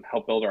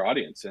help build our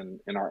audience, and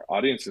our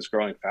audience is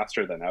growing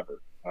faster than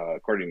ever,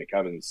 according to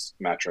Kevin's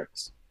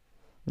metrics.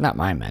 Not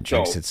my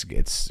metrics. So,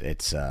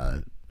 It's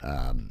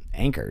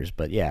Anchor's,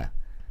 but yeah.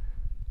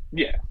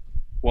 yeah.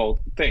 Well,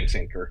 thanks,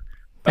 Anchor.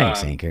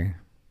 Thanks, Um, Anchor.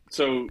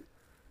 so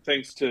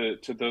thanks to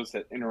those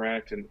that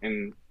interact,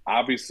 and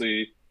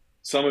obviously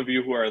some of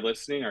you who are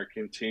listening are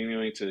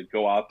continuing to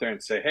go out there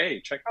and say,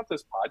 hey, check out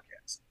this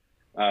podcast.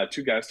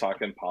 Two guys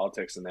talking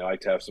politics, and they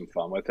like to have some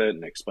fun with it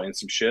and explain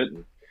some shit,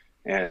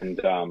 and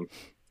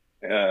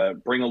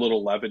bring a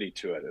little levity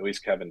to it. At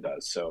least Kevin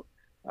does. So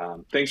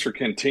thanks for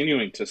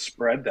continuing to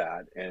spread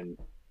that, and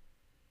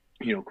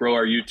grow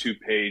our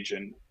YouTube page,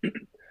 and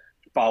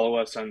follow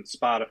us on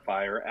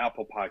Spotify or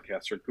Apple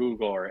Podcasts or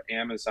Google or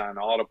Amazon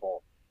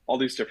Audible, all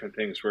these different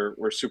things.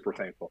 We're super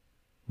thankful.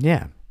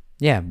 Yeah.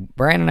 Yeah.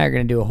 Brian and I are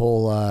going to do a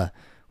whole,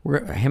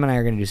 him and I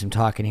are going to do some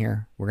talking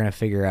here. We're going to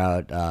figure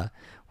out,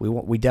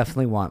 we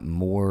definitely want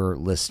more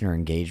listener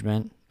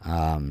engagement.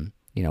 We're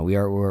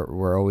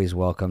always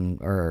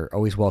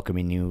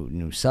welcoming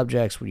new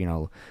subjects. We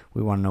want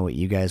to know what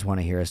you guys want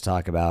to hear us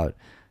talk about.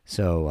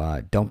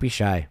 So, don't be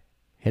shy.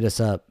 Hit us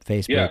up,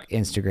 Facebook,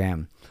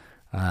 Instagram,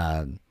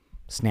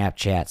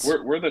 Snapchats.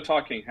 We're the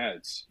talking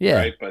heads,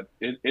 right? But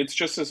it's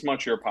just as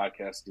much your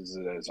podcast as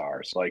it is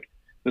ours. Like,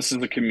 this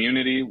is a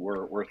community.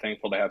 We're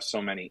thankful to have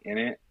so many in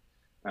it.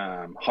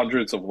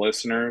 Hundreds of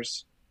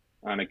listeners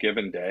on a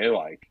given day,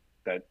 like,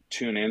 that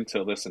tune in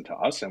to listen to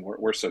us, and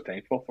we're so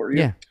thankful for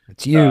you. Yeah,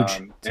 it's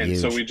huge.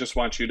 So we just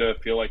want you to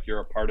feel like you're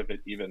a part of it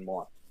even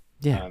more.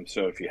 Yeah.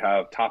 So if you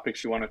have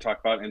topics you want to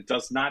talk about, and it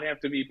does not have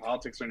to be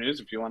politics or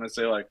news, if you want to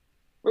say like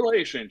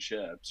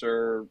relationships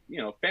or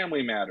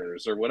family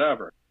matters or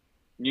whatever,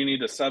 you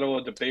need to settle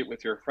a debate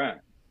with your friend,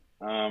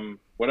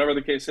 whatever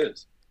the case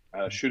is,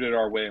 shoot it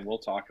our way and we'll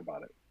talk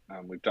about it.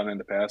 We've done it in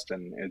the past,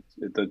 and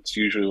it's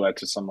usually led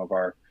to some of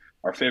our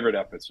favorite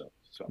episodes.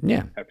 So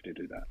yeah, happy to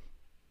do that.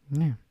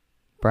 Yeah.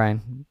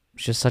 Brian,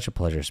 it's just such a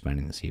pleasure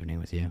spending this evening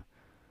with you.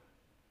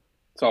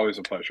 It's always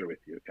a pleasure with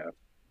you, Kev.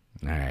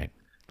 All right.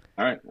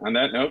 On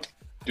that note,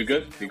 do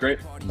good. Be great.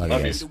 Love you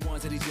guys. The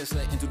ones that he just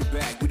let into the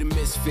back. We the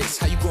misfits.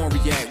 How you gonna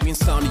react? We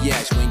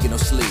insomniacs. We ain't get no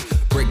sleep.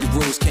 Break the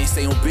rules. Can't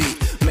stay on beat.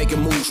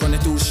 Making moves. Running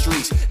through the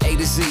streets. A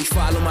to Z.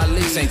 Follow my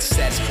lead. This ain't the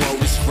status quo.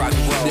 This is rock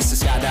and roll. This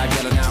is skydive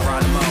yelling out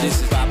Geronimo.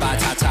 This is bye-bye,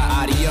 ta-ta,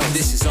 audio.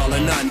 This is all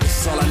or none.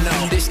 This is all I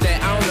know. This, that,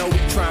 I don't know. We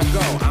try and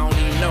go. I don't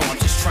even know. I'm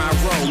just trying to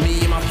roll.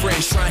 Me and my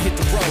friends trying to hit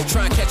the road.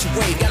 Trying to catch a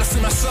wave. Gotta free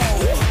my soul.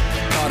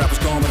 Thought I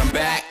was gone, but I'm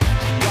back.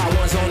 Wild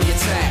ones on the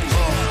attack.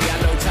 Got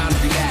no time to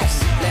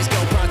relax. Let's go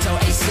pronto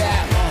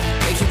ASAP.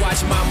 They keep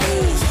watching my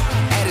moves.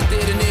 At a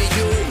theater near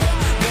you.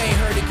 They ain't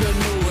heard a good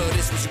news. Well,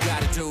 this what you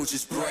gotta do.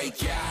 Just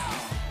break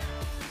out.